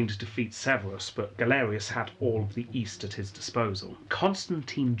 one thing to defeat Severus, but Galerius had all of the east at his disposal.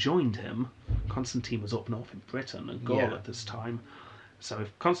 Constantine joined him. Constantine was up north in Britain and Gaul Yeah. at this time, so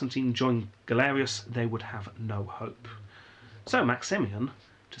if Constantine joined Galerius, they would have no hope. So Maximian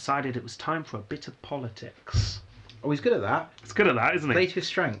decided it was time for a bit of politics. Oh, he's good at that. He's good at that, isn't he? Play to his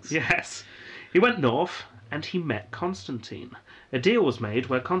strengths. Yes. He went north and he met Constantine. A deal was made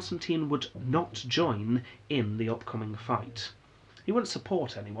where Constantine would not join in the upcoming fight. He wouldn't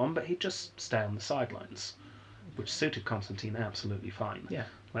support anyone, but he'd just stay on the sidelines, which suited Constantine absolutely fine. Yeah.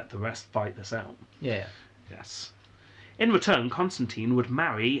 Let the rest fight this out. Yeah. Yes. In return, Constantine would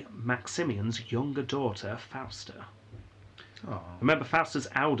marry Maximian's younger daughter, Fausta. Oh. Remember, Fausta's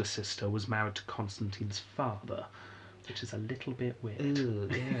elder sister was married to Constantine's father, which is a little bit weird. Ew,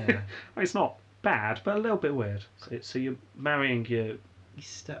 yeah. It's not bad, but a little bit weird. So you're marrying your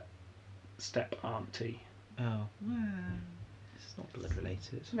Step. step auntie. Oh. Well, it's not blood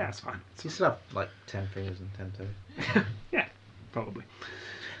related. Yeah, it's fine. You still have like 10 fingers and 10 toes. Yeah, probably.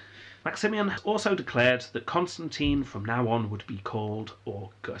 Maximian also declared that Constantine from now on would be called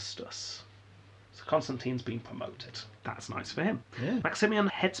Augustus. So Constantine's been promoted. That's nice for him. Yeah. Maximian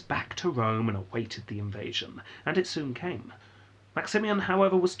heads back to Rome and awaited the invasion, and it soon came. Maximian,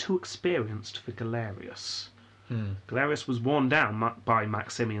 however, was too experienced for Galerius. Galerius was worn down by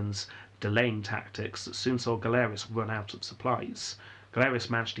Maximian's delaying tactics that soon saw Galerius run out of supplies. Galerius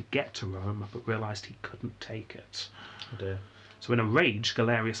managed to get to Rome, but realised he couldn't take it. Oh dear. So in a rage,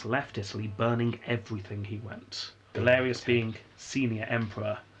 Galerius left Italy, burning everything he went. Galerius, being senior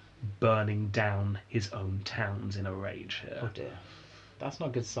emperor, burning down his own towns in a rage here. Oh dear. That's not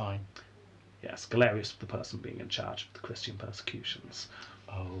a good sign. Yes, Galerius, the person being in charge of the Christian persecutions.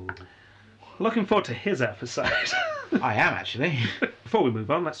 Oh. Looking forward to his episode. I am actually. Before we move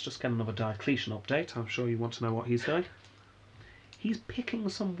on, let's just get another Diocletian update. I'm sure you want to know what he's doing. He's picking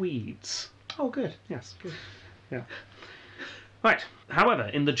some weeds. Oh, good. Yes, good. Yeah. Right. However,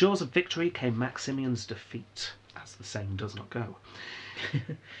 in the jaws of victory came Maximian's defeat, as the saying does not go.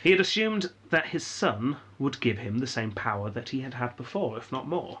 He had assumed that his son would give him the same power that he had had before, if not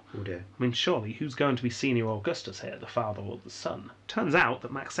more. Oh dear. I mean, surely, who's going to be senior Augustus here, the father or the son? Turns out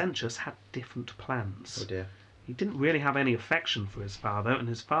that Maxentius had different plans. Oh dear. He didn't really have any affection for his father, and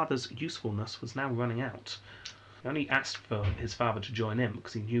his father's usefulness was now running out. He only asked for his father to join in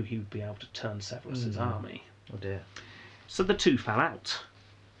because he knew he would be able to turn Severus's army. Oh dear. So the two fell out.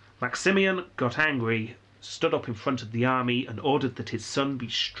 Maximian got angry, stood up in front of the army, and ordered that his son be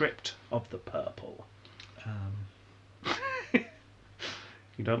stripped of the purple.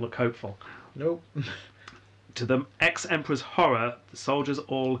 You don't look hopeful. Nope. To the ex-emperor's horror, the soldiers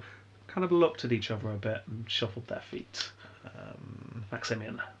all kind of looked at each other a bit and shuffled their feet.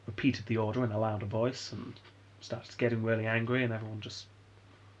 Maximian repeated the order in a louder voice and started getting really angry, and everyone just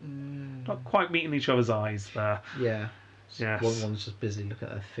not quite meeting each other's eyes there. Yeah. Yes. One's just busy looking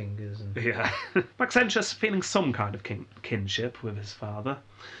at their fingers and. Yeah. Maxentius, feeling some kind of kinship with his father,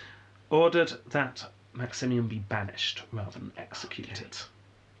 ordered that Maximian be banished rather than executed.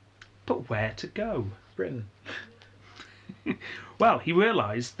 But where to go? Britain. Well, he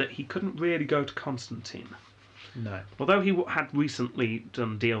realised that he couldn't really go to Constantine. No. Although he had recently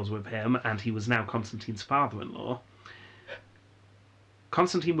done deals with him and he was now Constantine's father-in-law,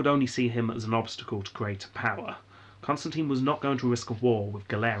 Constantine would only see him as an obstacle to greater power. Constantine was not going to risk a war with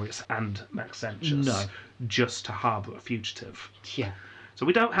Galerius and Maxentius just to harbour a fugitive. Yeah. So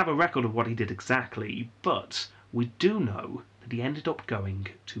we don't have a record of what he did exactly, but we do know that he ended up going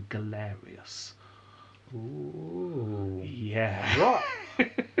to Galerius. Ooh. Yeah. What?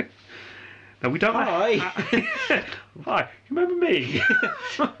 Now we don't Hi. Hi, you remember me?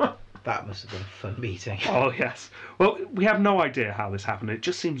 That must have been a fun meeting. Oh, yes. Well, we have no idea how this happened. It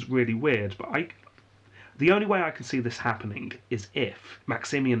just seems really weird, but the only way I can see this happening is if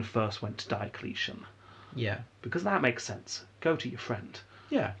Maximian first went to Diocletian. Yeah. Because that makes sense. Go to your friend.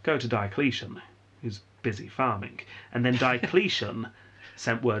 Yeah. Go to Diocletian, who's busy farming. And then Diocletian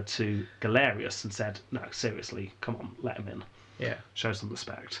sent word to Galerius and said, no, seriously, come on, let him in. Yeah. Show some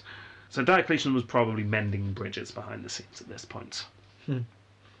respect. So Diocletian was probably mending bridges behind the scenes at this point.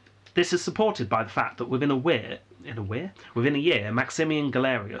 This is supported by the fact that within a year, Maximian,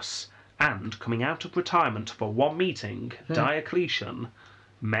 Galerius, and coming out of retirement for one meeting, Diocletian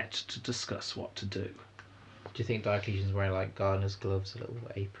met to discuss what to do. Do you think Diocletian's wearing like gardener's gloves, a little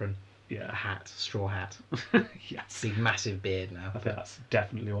apron, a Yeah. hat, straw hat, Yes. big massive beard now? I think that's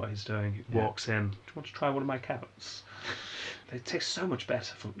definitely what he's doing. He walks in. Do you want to try one of my carrots? They taste so much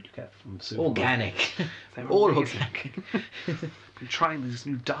better from what you get from the supermarket. Organic. They're All amazing. organic. Been trying these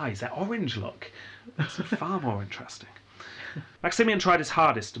new dyes. They're orange look. It's far more interesting. Maximian tried his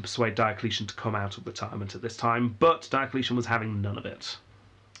hardest to persuade Diocletian to come out of retirement at this time, but Diocletian was having none of it.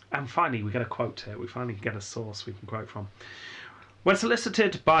 And finally, we get a quote here. We finally get a source we can quote from. When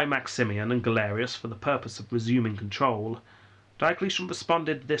solicited by Maximian and Galerius for the purpose of resuming control, Diocletian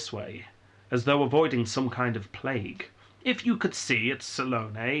responded this way, as though avoiding some kind of plague. If you could see at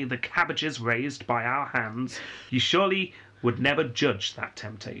Salone the cabbages raised by our hands, you surely would never judge that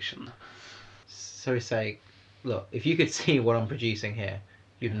temptation. So he's saying, look, if you could see what I'm producing here,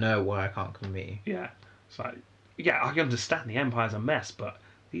 you'd know why I can't come meet you. Yeah. It's like, yeah, I understand the Empire's a mess, but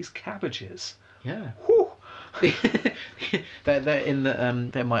these cabbages... Yeah. Whew. they're in the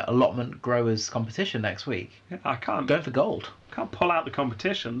they're my allotment growers competition next week. Yeah, I can't... Going for gold. Can't pull out the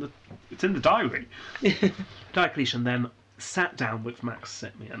competition. It's in the diary. Diocletian then sat down with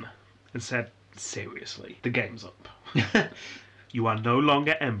Maximian and said, seriously, the game's up. You are no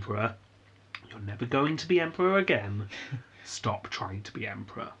longer emperor. You're never going to be emperor again. Stop trying to be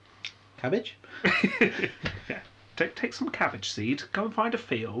emperor. Cabbage? Yeah. Take some cabbage seed. Go and find a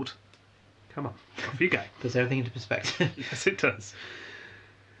field. Come on. Off you go. Puts everything into perspective. Yes, it does.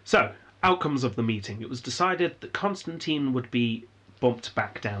 So, outcomes of the meeting. It was decided that Constantine would be bumped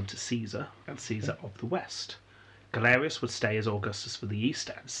back down to Caesar, and Caesar of the West. Galerius would stay as Augustus for the East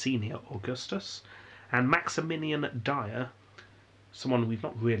and Senior Augustus, and Maximinian Dia, someone we've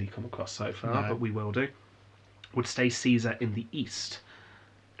not really come across so far, but we will do, would stay Caesar in the East,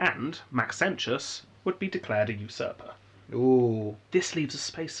 and Maxentius would be declared a usurper. Ooh. This leaves a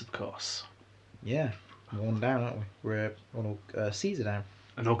space, of course. Yeah. We're one down, aren't we? We're on Caesar down.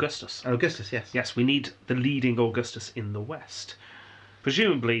 And Augustus. Augustus, yes. Yes, we need the leading Augustus in the West.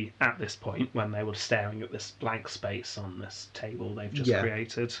 Presumably, at this point, when they were staring at this blank space on this table they've just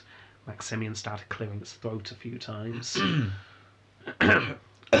created, Maximian started clearing his throat a few times.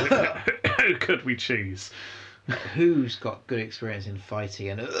 Who could we choose? Who's got good experience in fighting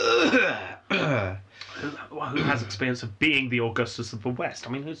and Who has experience of being the Augustus of the West?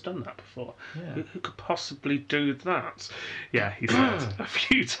 I mean, who's done that before? Yeah. Who could possibly do that? Yeah, he said a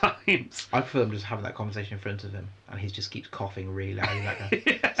few times. I prefer them just having that conversation in front of him and he just keeps coughing really loud in the background.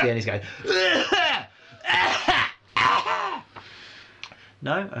 Yeah. So then he's going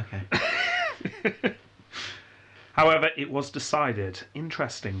No? Okay. However, it was decided,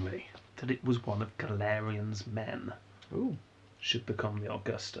 interestingly, that it was one of Galerian's men Ooh. should become the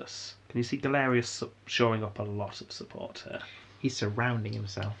Augustus. Can you see Galerius showing up a lot of support here? He's surrounding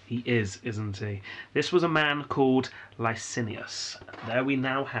himself. He is, isn't he? This was a man called Licinius. There we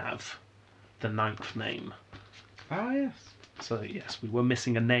now have the 9th name. Ah, yes. So, yes, we were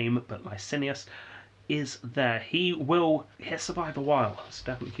missing a name, but Licinius is there. He'll survive a while, so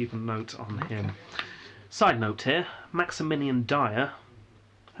definitely keep a note on him. Side note here, Maximinian Dia,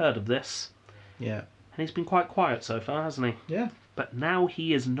 heard of this, Yeah. and he's been quite quiet so far, hasn't he? Yeah. But now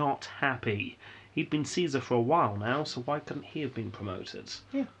he is not happy. He'd been Caesar for a while now, so why couldn't he have been promoted?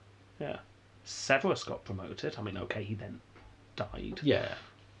 Yeah. Yeah. Severus got promoted. I mean, okay, he then died. Yeah.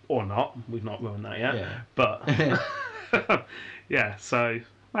 Or not. We've not ruined that yet. Yeah. But, yeah, so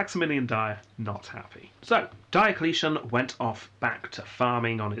Maximilian Dia, not happy. So, Diocletian went off back to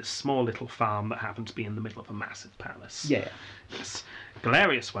farming on his small little farm that happened to be in the middle of a massive palace. Yeah. Yes.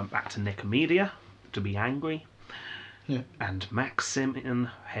 Galerius went back to Nicomedia to be angry. Yeah. And Maximian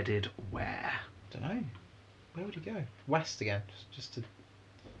headed where? Don't know. Where would he go? West again. Just to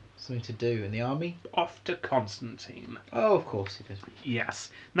something to do in the army? Off to Constantine. Oh, of course he did. Yes.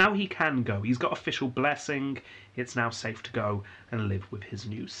 Now he can go. He's got official blessing. It's now safe to go and live with his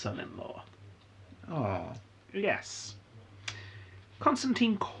new son-in-law. Oh. Yes.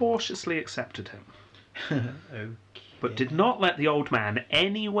 Constantine cautiously accepted him, Okay. but did not let the old man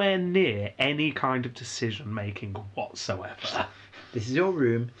anywhere near any kind of decision-making whatsoever. This is your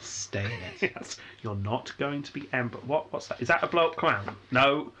room. Stay in it. Yes. You're not going to be emperor. What's that? Is that a blow-up crown?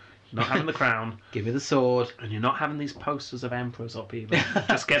 No. You're not having the crown. Give me the sword. And you're not having these posters of emperors up either.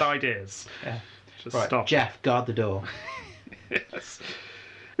 Just get ideas. Yeah. Just Right, stop. Jeff, guard the door. Yes.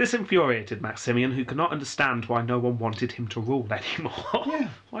 This infuriated Maximian, who could not understand why no one wanted him to rule anymore. Yeah.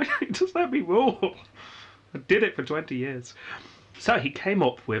 Why don't you just let me rule? I did it for 20 years. So he came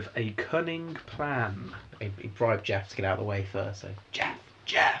up with a cunning plan. He bribed Jeff to get out of the way first. So Jeff.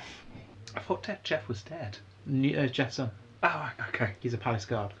 I thought Jeff was dead. Jeff's son. Oh, okay. He's a palace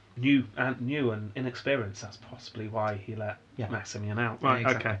guard. New and inexperienced. That's possibly why he let Maximian out. Right,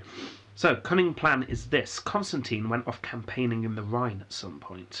 exactly. okay. So, cunning plan is this. Constantine went off campaigning in the Rhine at some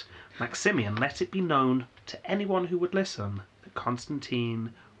point. Maximian let it be known to anyone who would listen that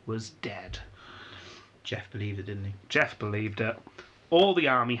Constantine was dead. Jeff believed it, didn't he? Jeff believed it. All the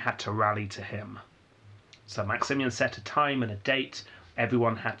army had to rally to him. So Maximian set a time and a date.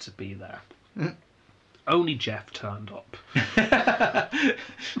 Everyone had to be there. Only Jeff turned up.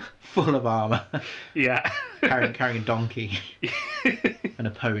 Full of armour. Yeah. carrying a donkey. And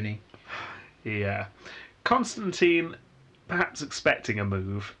a pony. Yeah. Constantine, perhaps expecting a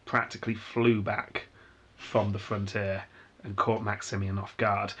move, practically flew back from the frontier and caught Maximian off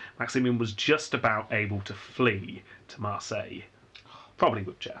guard. Maximian was just about able to flee to Marseille. Probably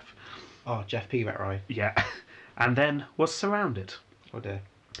with Jeff. Oh, Jeff Piggyback Ride. Yeah. And then was surrounded. Oh dear.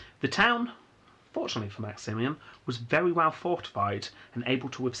 The town, fortunately for Maximian, was very well fortified and able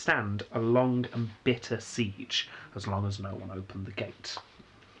to withstand a long and bitter siege as long as no one opened the gate.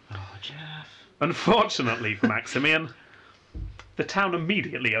 Oh, Jeff. Unfortunately for Maximian, the town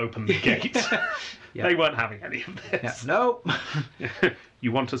immediately opened the gate. Yeah. They weren't having any of Yeah. this. Nope.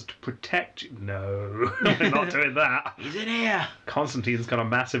 You want us to protect you? No, we're not doing that. He's in here. Constantine's got a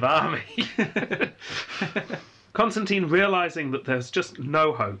massive army. Constantine, realising that there's just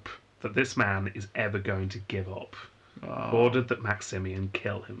no hope that this man is ever going to give up, ordered that Maximian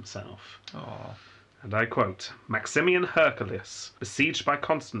kill himself. Oh. And I quote, Maximian Hercules, besieged by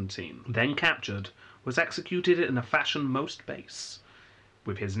Constantine, then captured, was executed in a fashion most base,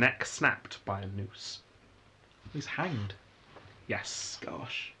 with his neck snapped by a noose. He's hanged. Yes.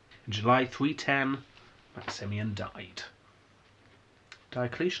 Gosh. In July 310, Maximian died.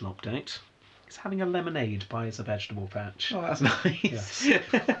 Diocletian update. He's having a lemonade by his vegetable patch. Oh, that's nice. Yes.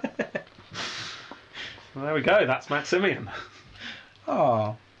 Well, there we go, that's Maximian.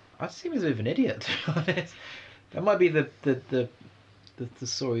 Oh, I see him as a bit of an idiot, to be honest. That might be the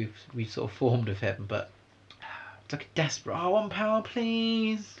story we sort of formed of him, but it's like a desperate, I want power,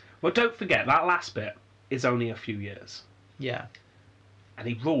 please. Well, don't forget, that last bit is only a few years. Yeah. And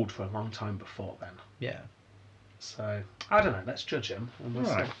he ruled for a long time before then. Yeah. So, I don't know, let's judge him. And we'll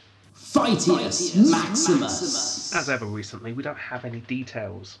Right. see. Fightius Maximus. As ever recently, we don't have any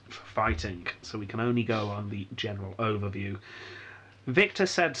details for fighting, so we can only go on the general overview. Victor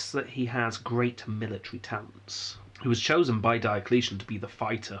says that he has great military talents. He was chosen by Diocletian to be the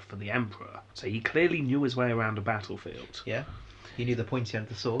fighter for the emperor, so he clearly knew his way around a battlefield. Yeah. He knew the pointy end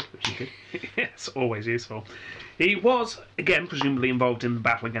of the sword, which he could. It's always useful. He was, again, presumably involved in the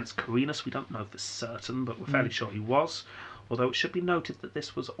battle against Carinus. We don't know for certain, but we're fairly sure he was. Although it should be noted that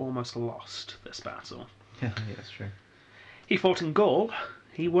this was almost lost, this battle. Yeah, that's true. He fought in Gaul.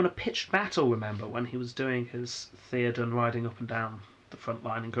 He won a pitched battle, remember, when he was doing his Theoden riding up and down the front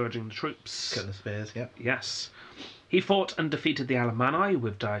line, encouraging the troops. Cutting the spears, yeah. Yes. He fought and defeated the Alemanni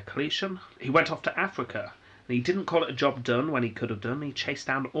with Diocletian. He went off to Africa, and he didn't call it a job done when he could have done. He chased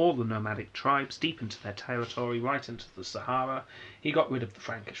down all the nomadic tribes deep into their territory, right into the Sahara. He got rid of the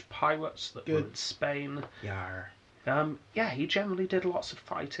Frankish pirates that were in Spain. Yar. He generally did lots of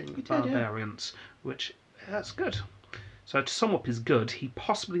fighting with did, barbarians, which, that's good. So to sum up his good, he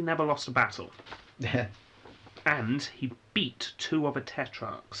possibly never lost a battle. Yeah. And he beat 2 other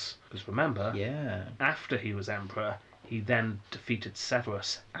tetrarchs. Because remember, Yeah. after he was emperor, he then defeated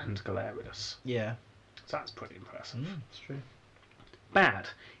Severus and Galerius. Yeah. So that's pretty impressive. That's true. Bad.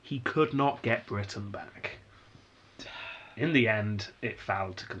 He could not get Britain back. In the end, it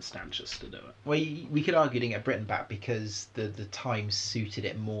fell to Constantius to do it. Well, we could argue he didn't get Britain back because the time suited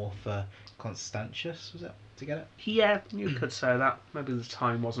it more for Constantius, was it, to get it? Yeah, you could say that. Maybe the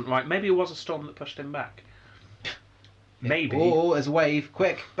time wasn't right. Maybe it was a storm that pushed him back. Maybe. Oh, there's a wave.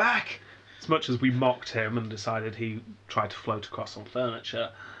 Quick, back! As much as we mocked him and decided he tried to float across on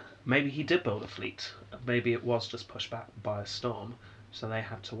furniture, maybe he did build a fleet. Maybe it was just pushed back by a storm, so they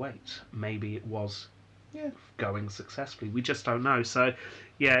had to wait. Maybe it was going successfully. We just don't know. So,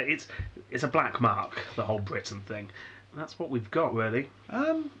 yeah, it's a black mark, the whole Britain thing. And that's what we've got, really.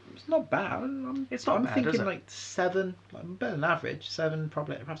 It's not bad. It's not I'm bad, thinking is it? like 7, like better than average. 7,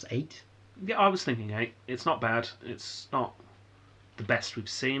 probably, perhaps 8. Yeah, I was thinking 8. It's not bad. It's not the best we've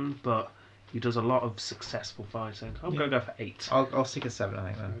seen, but he does a lot of successful fighting. I'm going to go for 8. I'll stick at 7, I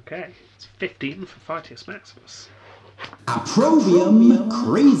think, then. Okay. It's 15 for Fightius Maximus. Approbium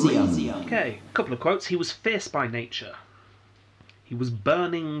Crazium. Okay, a couple of quotes. He was fierce by nature. He was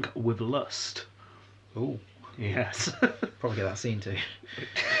burning with lust. Ooh. Yes. Probably get that scene too.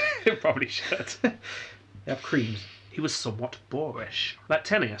 Probably should. They have creams. He was somewhat boorish.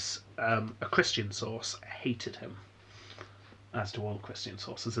 Latinius, a Christian source, hated him. As do all Christian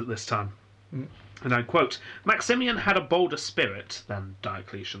sources at this time. And I quote, Maximian had a bolder spirit than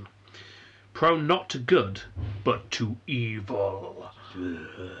Diocletian. Prone not to good, but to evil.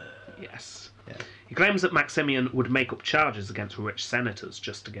 Yes. Yeah. He claims that Maximian would make up charges against rich senators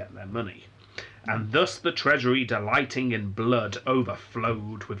just to get their money. And thus the treasury, delighting in blood,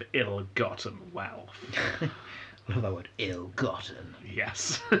 overflowed with ill-gotten wealth. I love that word, ill-gotten.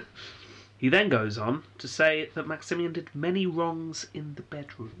 Yes. He then goes on to say that Maximian did many wrongs in the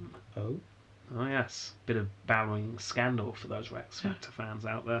bedroom. Oh? Oh yes, bit of bellowing scandal for those Rex Factor fans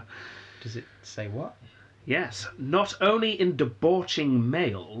out there. Does it say what? Yes, not only in debauching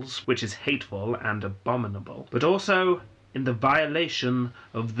males, which is hateful and abominable, but also in the violation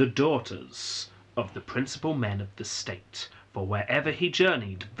of the daughters of the principal men of the state. For wherever he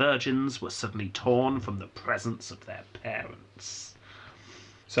journeyed, virgins were suddenly torn from the presence of their parents.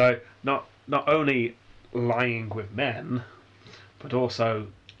 So, not only lying with men, but also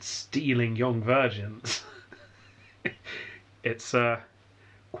stealing young virgins. It's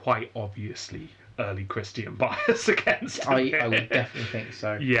quite obviously early Christian bias against him. I would definitely think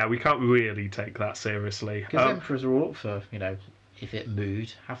so. Yeah, we can't really take that seriously. Because emperors are all up for, if it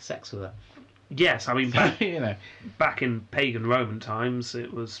moved, have sex with it. Yes, I mean, back in pagan Roman times,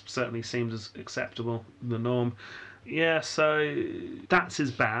 it was certainly seemed as acceptable, the norm. Yeah, so that's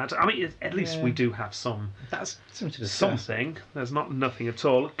as bad. I mean, at least we do have some. That's something. There's not nothing at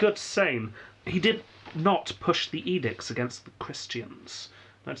all. Good saying. He did not push the edicts against the Christians.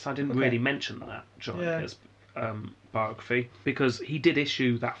 Notice I didn't really mention that during his biography, because he did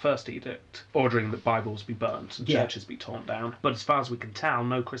issue that first edict ordering that Bibles be burnt and churches be torn down. But as far as we can tell,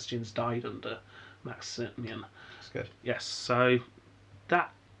 no Christians died under Maximian. That's good. Yes, so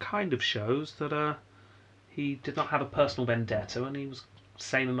that kind of shows that he did not have a personal vendetta, and he was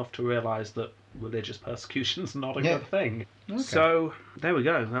sane enough to realise that religious persecution's not a good thing. Okay. So there we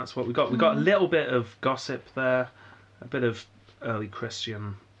go. That's what we got. We got a little bit of gossip there, a bit of early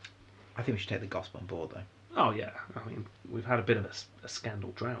Christian. I think we should take the gospel on board, though. Oh yeah, I mean, we've had a bit of a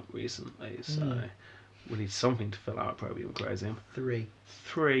scandal drought recently, so we need something to fill out Opprobrium Crazium.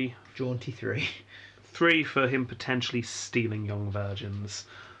 3. Jaunty 3. 3 for him potentially stealing young virgins.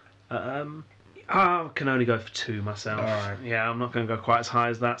 I can only go for 2 myself. Alright. Yeah, I'm not going to go quite as high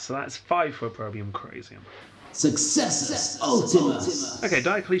as that, so that's 5 for Opprobrium Crazium. Successus Ultimus. Okay,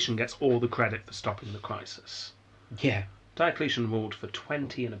 Diocletian gets all the credit for stopping the crisis. Yeah. Diocletian ruled for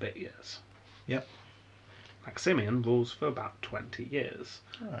 20 and a bit years. Yep. Maximian rules for about 20 years.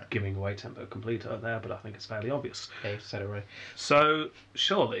 Right. Giving away tempo completo there, but I think it's fairly obvious. Yeah, you've said it right. So,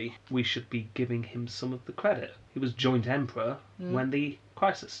 surely, we should be giving him some of the credit. He was joint emperor when the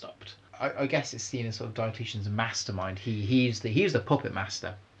crisis stopped. I guess it's seen as sort of Diocletian's mastermind. He was the puppet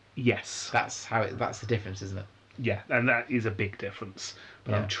master. Yes. That's the difference, isn't it? Yeah, and that is a big difference.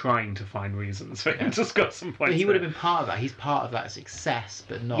 But I'm trying to find reasons for him to score some points. But he would have been part of that. He's part of that success,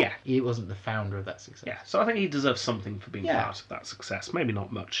 but not. Yeah. He wasn't the founder of that success. Yeah, so I think he deserves something for being part of that success. Maybe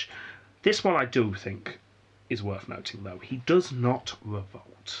not much. This one I do think is worth noting, though. He does not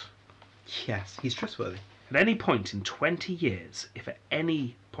revolt. Yes, he's trustworthy. At any point in 20 years, if at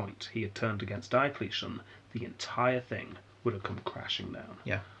any point he had turned against Diocletian, the entire thing would have come crashing down.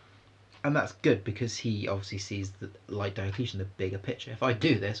 Yeah. And that's good, because he obviously sees, like Diocletian, the bigger picture. If I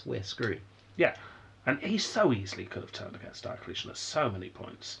do this, we're screwed. Yeah. And he so easily could have turned against Diocletian at so many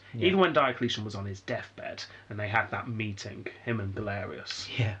points. Yeah. Even when Diocletian was on his deathbed and they had that meeting, him and Galerius.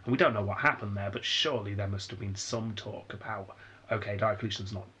 Yeah. And we don't know what happened there, but surely there must have been some talk about, okay,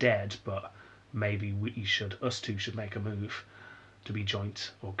 Diocletian's not dead, but maybe us two should make a move to be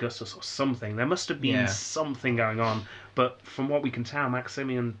joint Augustus or something. There must have been something going on. But from what we can tell,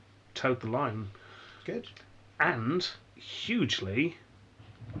 Maximian towed the line. Good. And, hugely,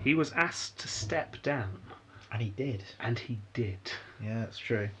 he was asked to step down. And he did. And he did. Yeah, that's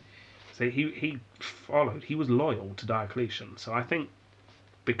true. So he followed. He was loyal to Diocletian. So I think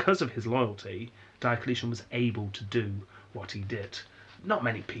because of his loyalty, Diocletian was able to do what he did. Not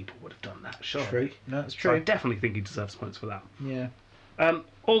many people would have done that, surely. True. No, that's true. So I definitely think he deserves points for that. Yeah.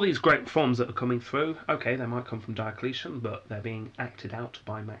 All these great reforms that are coming through, okay, they might come from Diocletian, but they're being acted out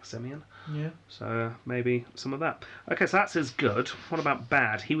by Maximian. Yeah. So maybe some of that. Okay, so that's his good. What about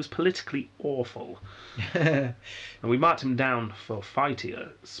bad? He was politically awful. And we marked him down for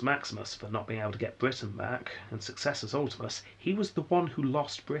Phytius Maximus for not being able to get Britain back, and Successus Ultimus, he was the one who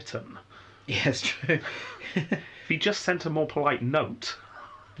lost Britain. Yeah, it's true. If he just sent a more polite note,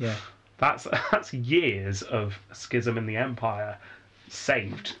 that's years of schism in the empire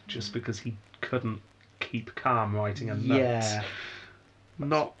saved just because he couldn't keep calm writing a note. Yeah.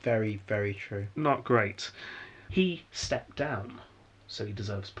 Not very, very true. Not great. He stepped down, so he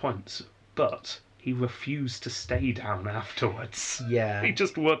deserves points, but he refused to stay down afterwards. Yeah. He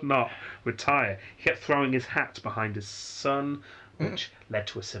just would not retire. He kept throwing his hat behind his son which led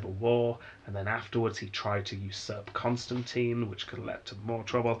to a civil war, and then afterwards he tried to usurp Constantine, which could have led to more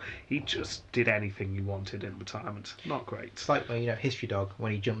trouble. He just did anything he wanted in retirement. Not great. It's like, well, History Dog,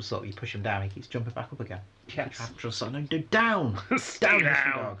 when he jumps up, you push him down, he keeps jumping back up again. Yes. Just like, no, down! Stay History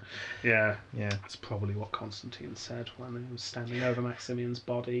down! Dog. Yeah. Yeah. That's probably what Constantine said when he was standing over Maximian's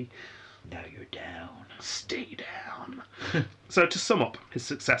body. Now you're down. Stay down. So to sum up his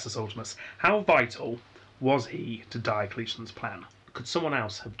success as Ultimus, how vital was he to Diocletian's plan? Could someone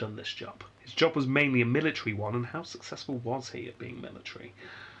else have done this job? His job was mainly a military one, and how successful was he at being military?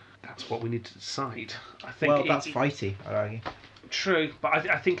 That's what we need to decide. I think. Well, that's fighty, I'd argue. True, but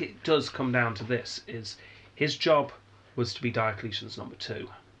I think it does come down to this: is his job was to be Diocletian's number 2,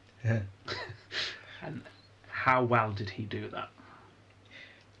 and how well did he do that?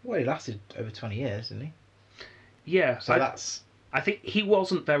 Well, he lasted over 20 years, didn't he? Yeah, So that's... I think he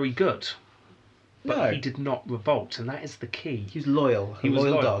wasn't very good, but No. he did not revolt, and that is the key. He was loyal. He was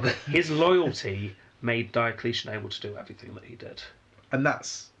loyal loyal. dog. His loyalty made Diocletian able to do everything that he did. And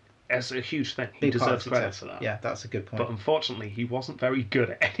that's It's a huge thing. He big part of deserves credit success. for that. Yeah, that's a good point. But unfortunately, he wasn't very good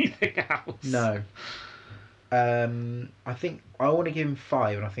at anything else. No. I think I want to give him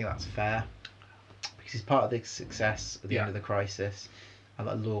 5, and I think that's fair. Because he's part of the success at the end of the crisis, and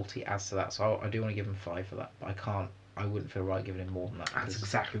that loyalty adds to that. So I do want to give him 5 for that, but I wouldn't feel right giving him more than that. That's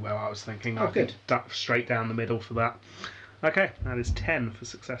exactly where I was thinking. Oh, I think good. Straight down the middle for that. Okay, that is 10 for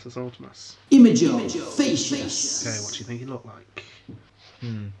Success as Ultimus. Imago Facius. Okay, what do you think he looked like?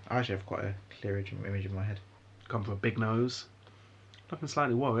 I actually have quite a clear image in my head. Gone for a big nose. Looking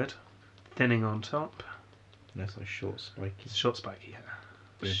slightly worried. Thinning on top. No, sort of short, spiky. Short spiky hair.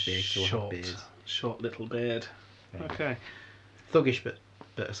 With a big sort of beard. Short little beard. Yeah. Okay. Thuggish,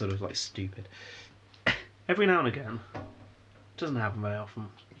 but sort of like stupid. Every now and again, doesn't happen very often,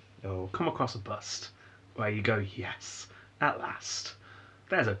 Oh, come across a bust where you go, yes, at last.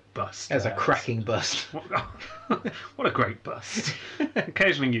 There's a bust. there's a there. cracking bust. What a great bust.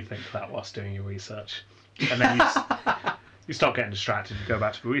 Occasionally you think that whilst doing your research. And then you stop getting distracted and go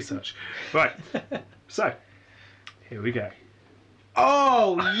back to the research. Right. So, here we go.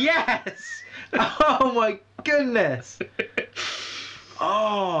 Oh, yes! Oh, my goodness!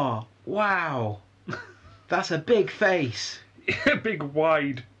 Oh, wow. That's a big face. A big,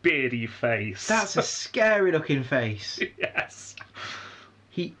 wide, beardy face. That's a scary looking face. Yes.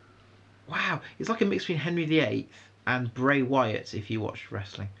 Wow, it's like a mix between Henry VIII and Bray Wyatt if you watch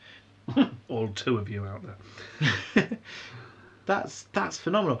wrestling. All 2 of you out there. That's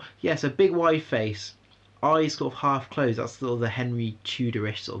phenomenal. Yes, a big wide face, eyes sort of half closed. That's sort of the Henry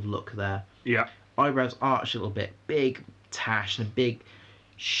Tudorish sort of look there. Yeah. Eyebrows arched a little bit, big tash and a big,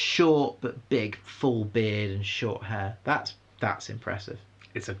 short but big full beard and short hair. That's impressive.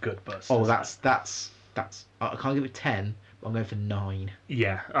 It's a good bust. Oh, isn't that's. I can't give it 10, but I'm going for 9. it?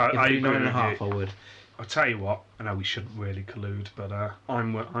 Yeah, If I I do agree 9.5, with you. I would. I'll tell you what. I know we shouldn't really collude, but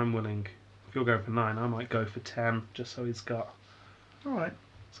I'm willing. If you're going for 9, I might go for 10, just so he's got. All right.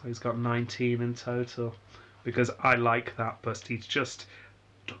 So he's got 19 in total, because I like that bust. He's just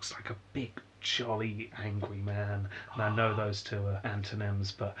looks like a big, jolly, angry man. And I know those 2 are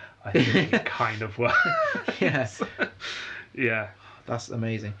antonyms, but I think it kind of works. Yeah. Yeah. That's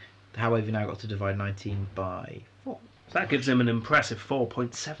amazing. How have you now got to divide 19 by 4? So that gives him an impressive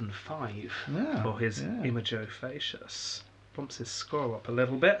 4.75 Yeah, for his yeah. Imago Facius. Bumps his score up a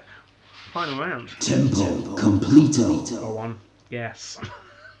little bit. Final round. Tempo completo. Go on. Yes.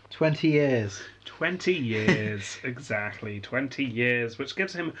 20 years. 20 years, exactly. 20 years, which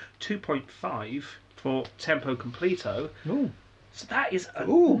gives him 2.5 for Tempo Completo. Ooh. So that is a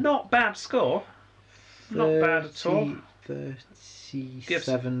Ooh. not bad score. Not bad at all.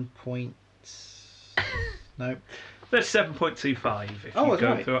 37 points. No. 37.25 if Oh, you that's go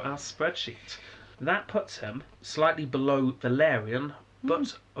right. through our spreadsheet. That puts him slightly below Valerian,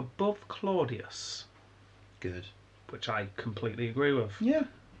 but above Claudius, Good. which I completely agree with. Yeah.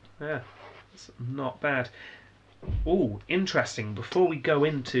 Yeah, it's not bad. Oh, interesting. Before we go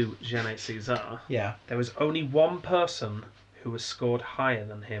into Gene Caesar, Yeah. there is only one person who has scored higher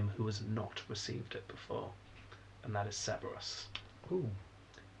than him who has not received it before, and that is Severus. Ooh.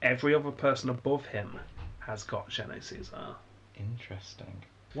 Every other person above him has got Gene Caesar. Interesting.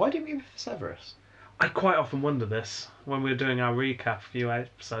 Why didn't we give it for Severus? I quite often wonder this when we were doing our recap a few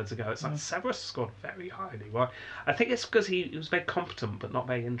episodes ago. It's like Severus scored very highly. Why? I think it's because he was very competent but not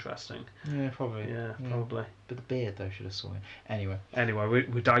very interesting. Yeah, probably. Yeah, probably. But the beard though should have saw it. Anyway, Anyway,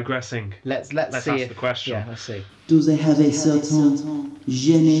 we're digressing. let's Let's see ask if, the question. Yeah, let's see. Do they have a certain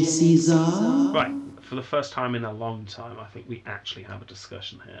Gene Caesar? Right, for the first time in a long time, I think we actually have a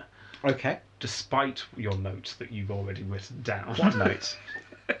discussion here. Okay. despite your notes that you've already written down. What notes?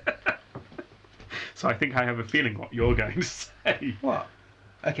 So I think I have a feeling what you're going to say. What?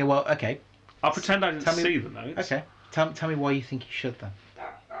 Okay, well, okay. I'll pretend I didn't Tell me- see the notes. Okay. Tell me why you think you should then.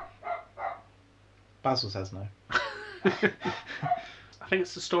 Basil says no. I think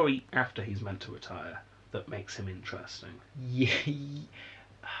it's the story after he's meant to retire that makes him interesting. Yeah.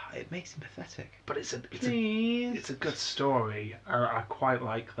 It makes him pathetic. But it's a Please. good story. I quite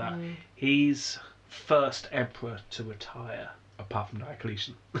like that. He's first emperor to retire, apart from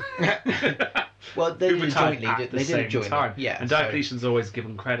Diocletian. Well, they Who did it retired jointly. at They the did same it jointly. time. Yeah. And so- Diocletian's always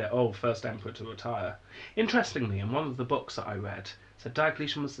given credit, first emperor to retire. Interestingly, in one of the books that I read, said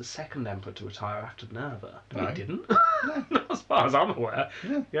Diocletian was the second emperor to retire after Nerva. No, No. he didn't. Not as far as I'm aware.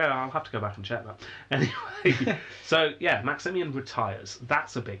 Yeah. I'll have to go back and check that. Anyway, so yeah, Maximian retires.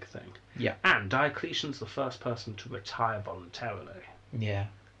 That's a big thing. Yeah. And Diocletian's the first person to retire voluntarily. Yeah.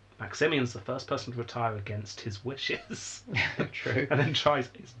 Maximian's the first person to retire against his wishes. True. And then tries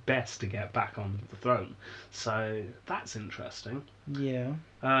his best to get back on the throne. So that's interesting. Yeah.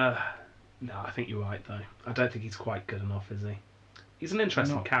 No, I think you're right though. I don't think he's quite good enough, is he? He's an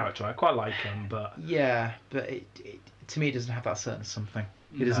interesting character. I quite like him, but Yeah, but it to me it doesn't have that certain something.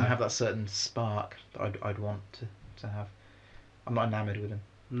 It doesn't No. have that certain spark that I'd want to have. I'm not enamoured with him.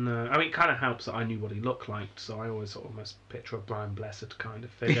 no. I mean, it kind of helps that I knew what he looked like, so I always almost picture a Brian Blessed kind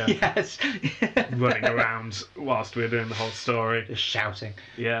of figure Yes. running around whilst we're doing the whole story. Just shouting.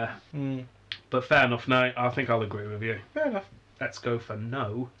 Yeah, but fair enough. No, I think I'll agree with you. Fair enough. Let's go for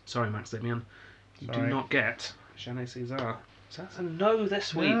no. Sorry, Maximian. You do Sorry. not get Gene Caesar. So that's a no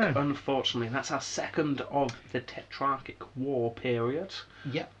this week, No. unfortunately. That's our second of the Tetrarchic War period.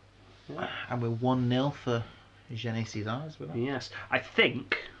 Yep. Yeah. And we're 1-0 for Gene Caesar as well. Yes. I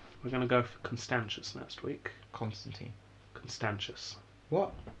think we're going to go for Constantius next week. Constantine. Constantius.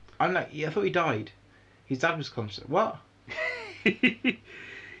 What? I'm like, yeah, I thought he died. His dad was Constantine. What?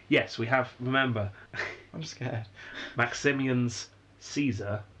 Yes, we have, remember, I'm scared. Maximian's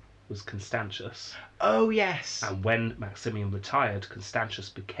Caesar was Constantius. Oh, yes. And when Maximian retired, Constantius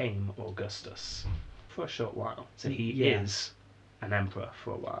became Augustus for a short while. So he Yeah. is an emperor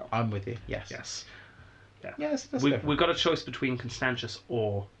for a while. I'm with you. Yes. Yes. Yes, that's We've different. got a choice between Constantius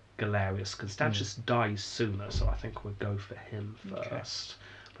or Galerius. Constantius dies sooner, so I think we'll go for him first.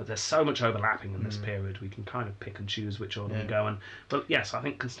 But there's so much overlapping in this period, we can kind of pick and choose which order we go in. But yes, I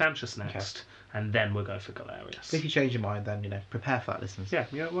think Constantius next, and then we'll go for Galerius. So if you change your mind, then, prepare for that, listeners. Yeah,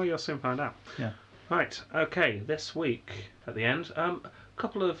 well, you'll soon find out. Yeah. Right, okay, this week, at the end, a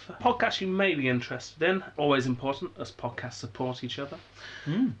couple of podcasts you may be interested in. Always important, as podcasts support each other.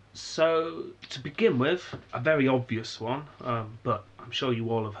 So, to begin with, a very obvious one, but I'm sure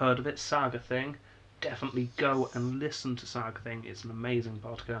you all have heard of it, Saga Thing. Definitely go and listen to Saga Thing. It's an amazing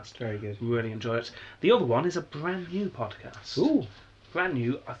podcast. Very good. Really enjoy it. The other one is a brand new podcast. Ooh. Brand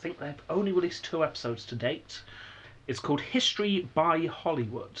new. I think they've only released 2 episodes to date. It's called History by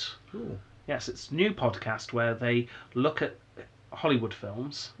Hollywood. Ooh. Yes, it's a new podcast where they look at Hollywood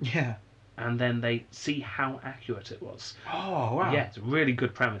films Yeah. and then they see how accurate it was. Oh, wow. Yeah, it's a really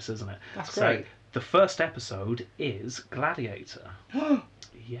good premise, isn't it? That's So, great. the first episode is Gladiator.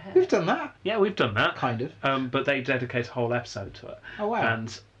 Yeah. We've done that. Yeah, we've done that. Kind of. But they dedicate a whole episode to it. Oh, wow.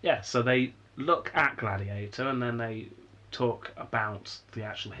 And yeah, so they look at Gladiator and then they talk about the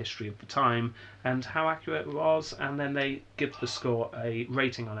actual history of the time and how accurate it was, and then they give the score a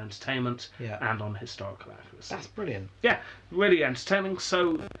rating on entertainment and on historical accuracy. That's brilliant. Yeah, really entertaining.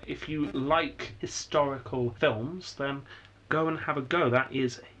 So if you like historical films, then go and have a go. That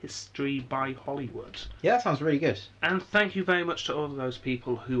is History by Hollywood. Yeah, that sounds really good. And thank you very much to all of those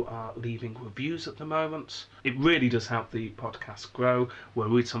people who are leaving reviews at the moment. It really does help the podcast grow. We'll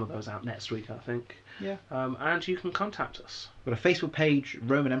read some of those out next week, I think. Yeah. And you can contact us. We've got a Facebook page,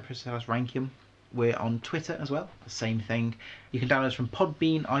 Roman Emperor's House Rankium. We're on Twitter as well, the same thing. You can download us from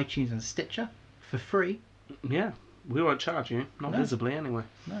Podbean, iTunes and Stitcher for free. Yeah, we won't charge you. Not No. visibly, anyway.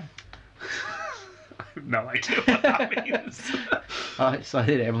 No. I have no idea what that means. I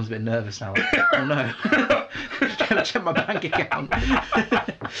decided everyone's a bit nervous now. Like, oh no. Can I check my bank account?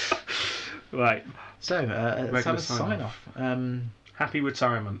 Right. So, let's have a sign sign off. Happy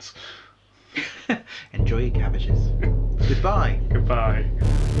retirement. Enjoy your cabbages. Goodbye. Goodbye.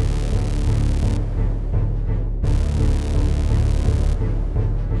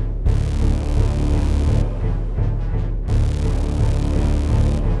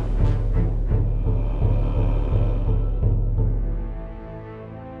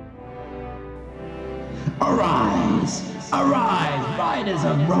 Arise, arise, riders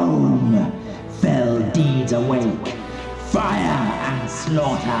of Rome! Fell deeds awake, fire and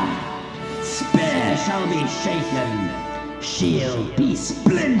slaughter! Spear shall be shaken, shield be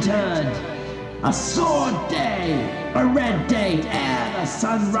splintered. A sword day, a red day ere the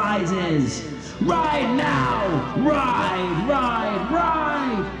sun rises. Ride now, ride, ride,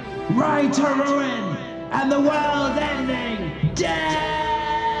 ride, ride to ruin and the world ending. Death!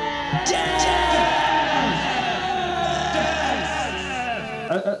 Death!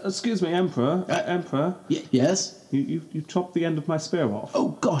 Excuse me, Emperor. Emperor. Yes? You chopped the end of my spear off.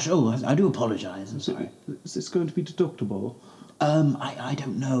 Oh, gosh, I do apologise. I'm sorry. Is this going to be deductible? I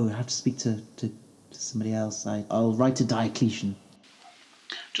don't know. I have to speak to somebody else. I'll write to Diocletian.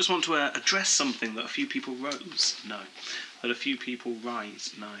 Just want to address something that a few people rose. No. That a few people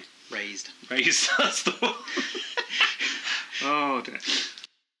rise. No. Raised. That's the one. Oh, dear.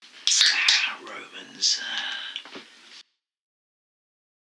 Romans.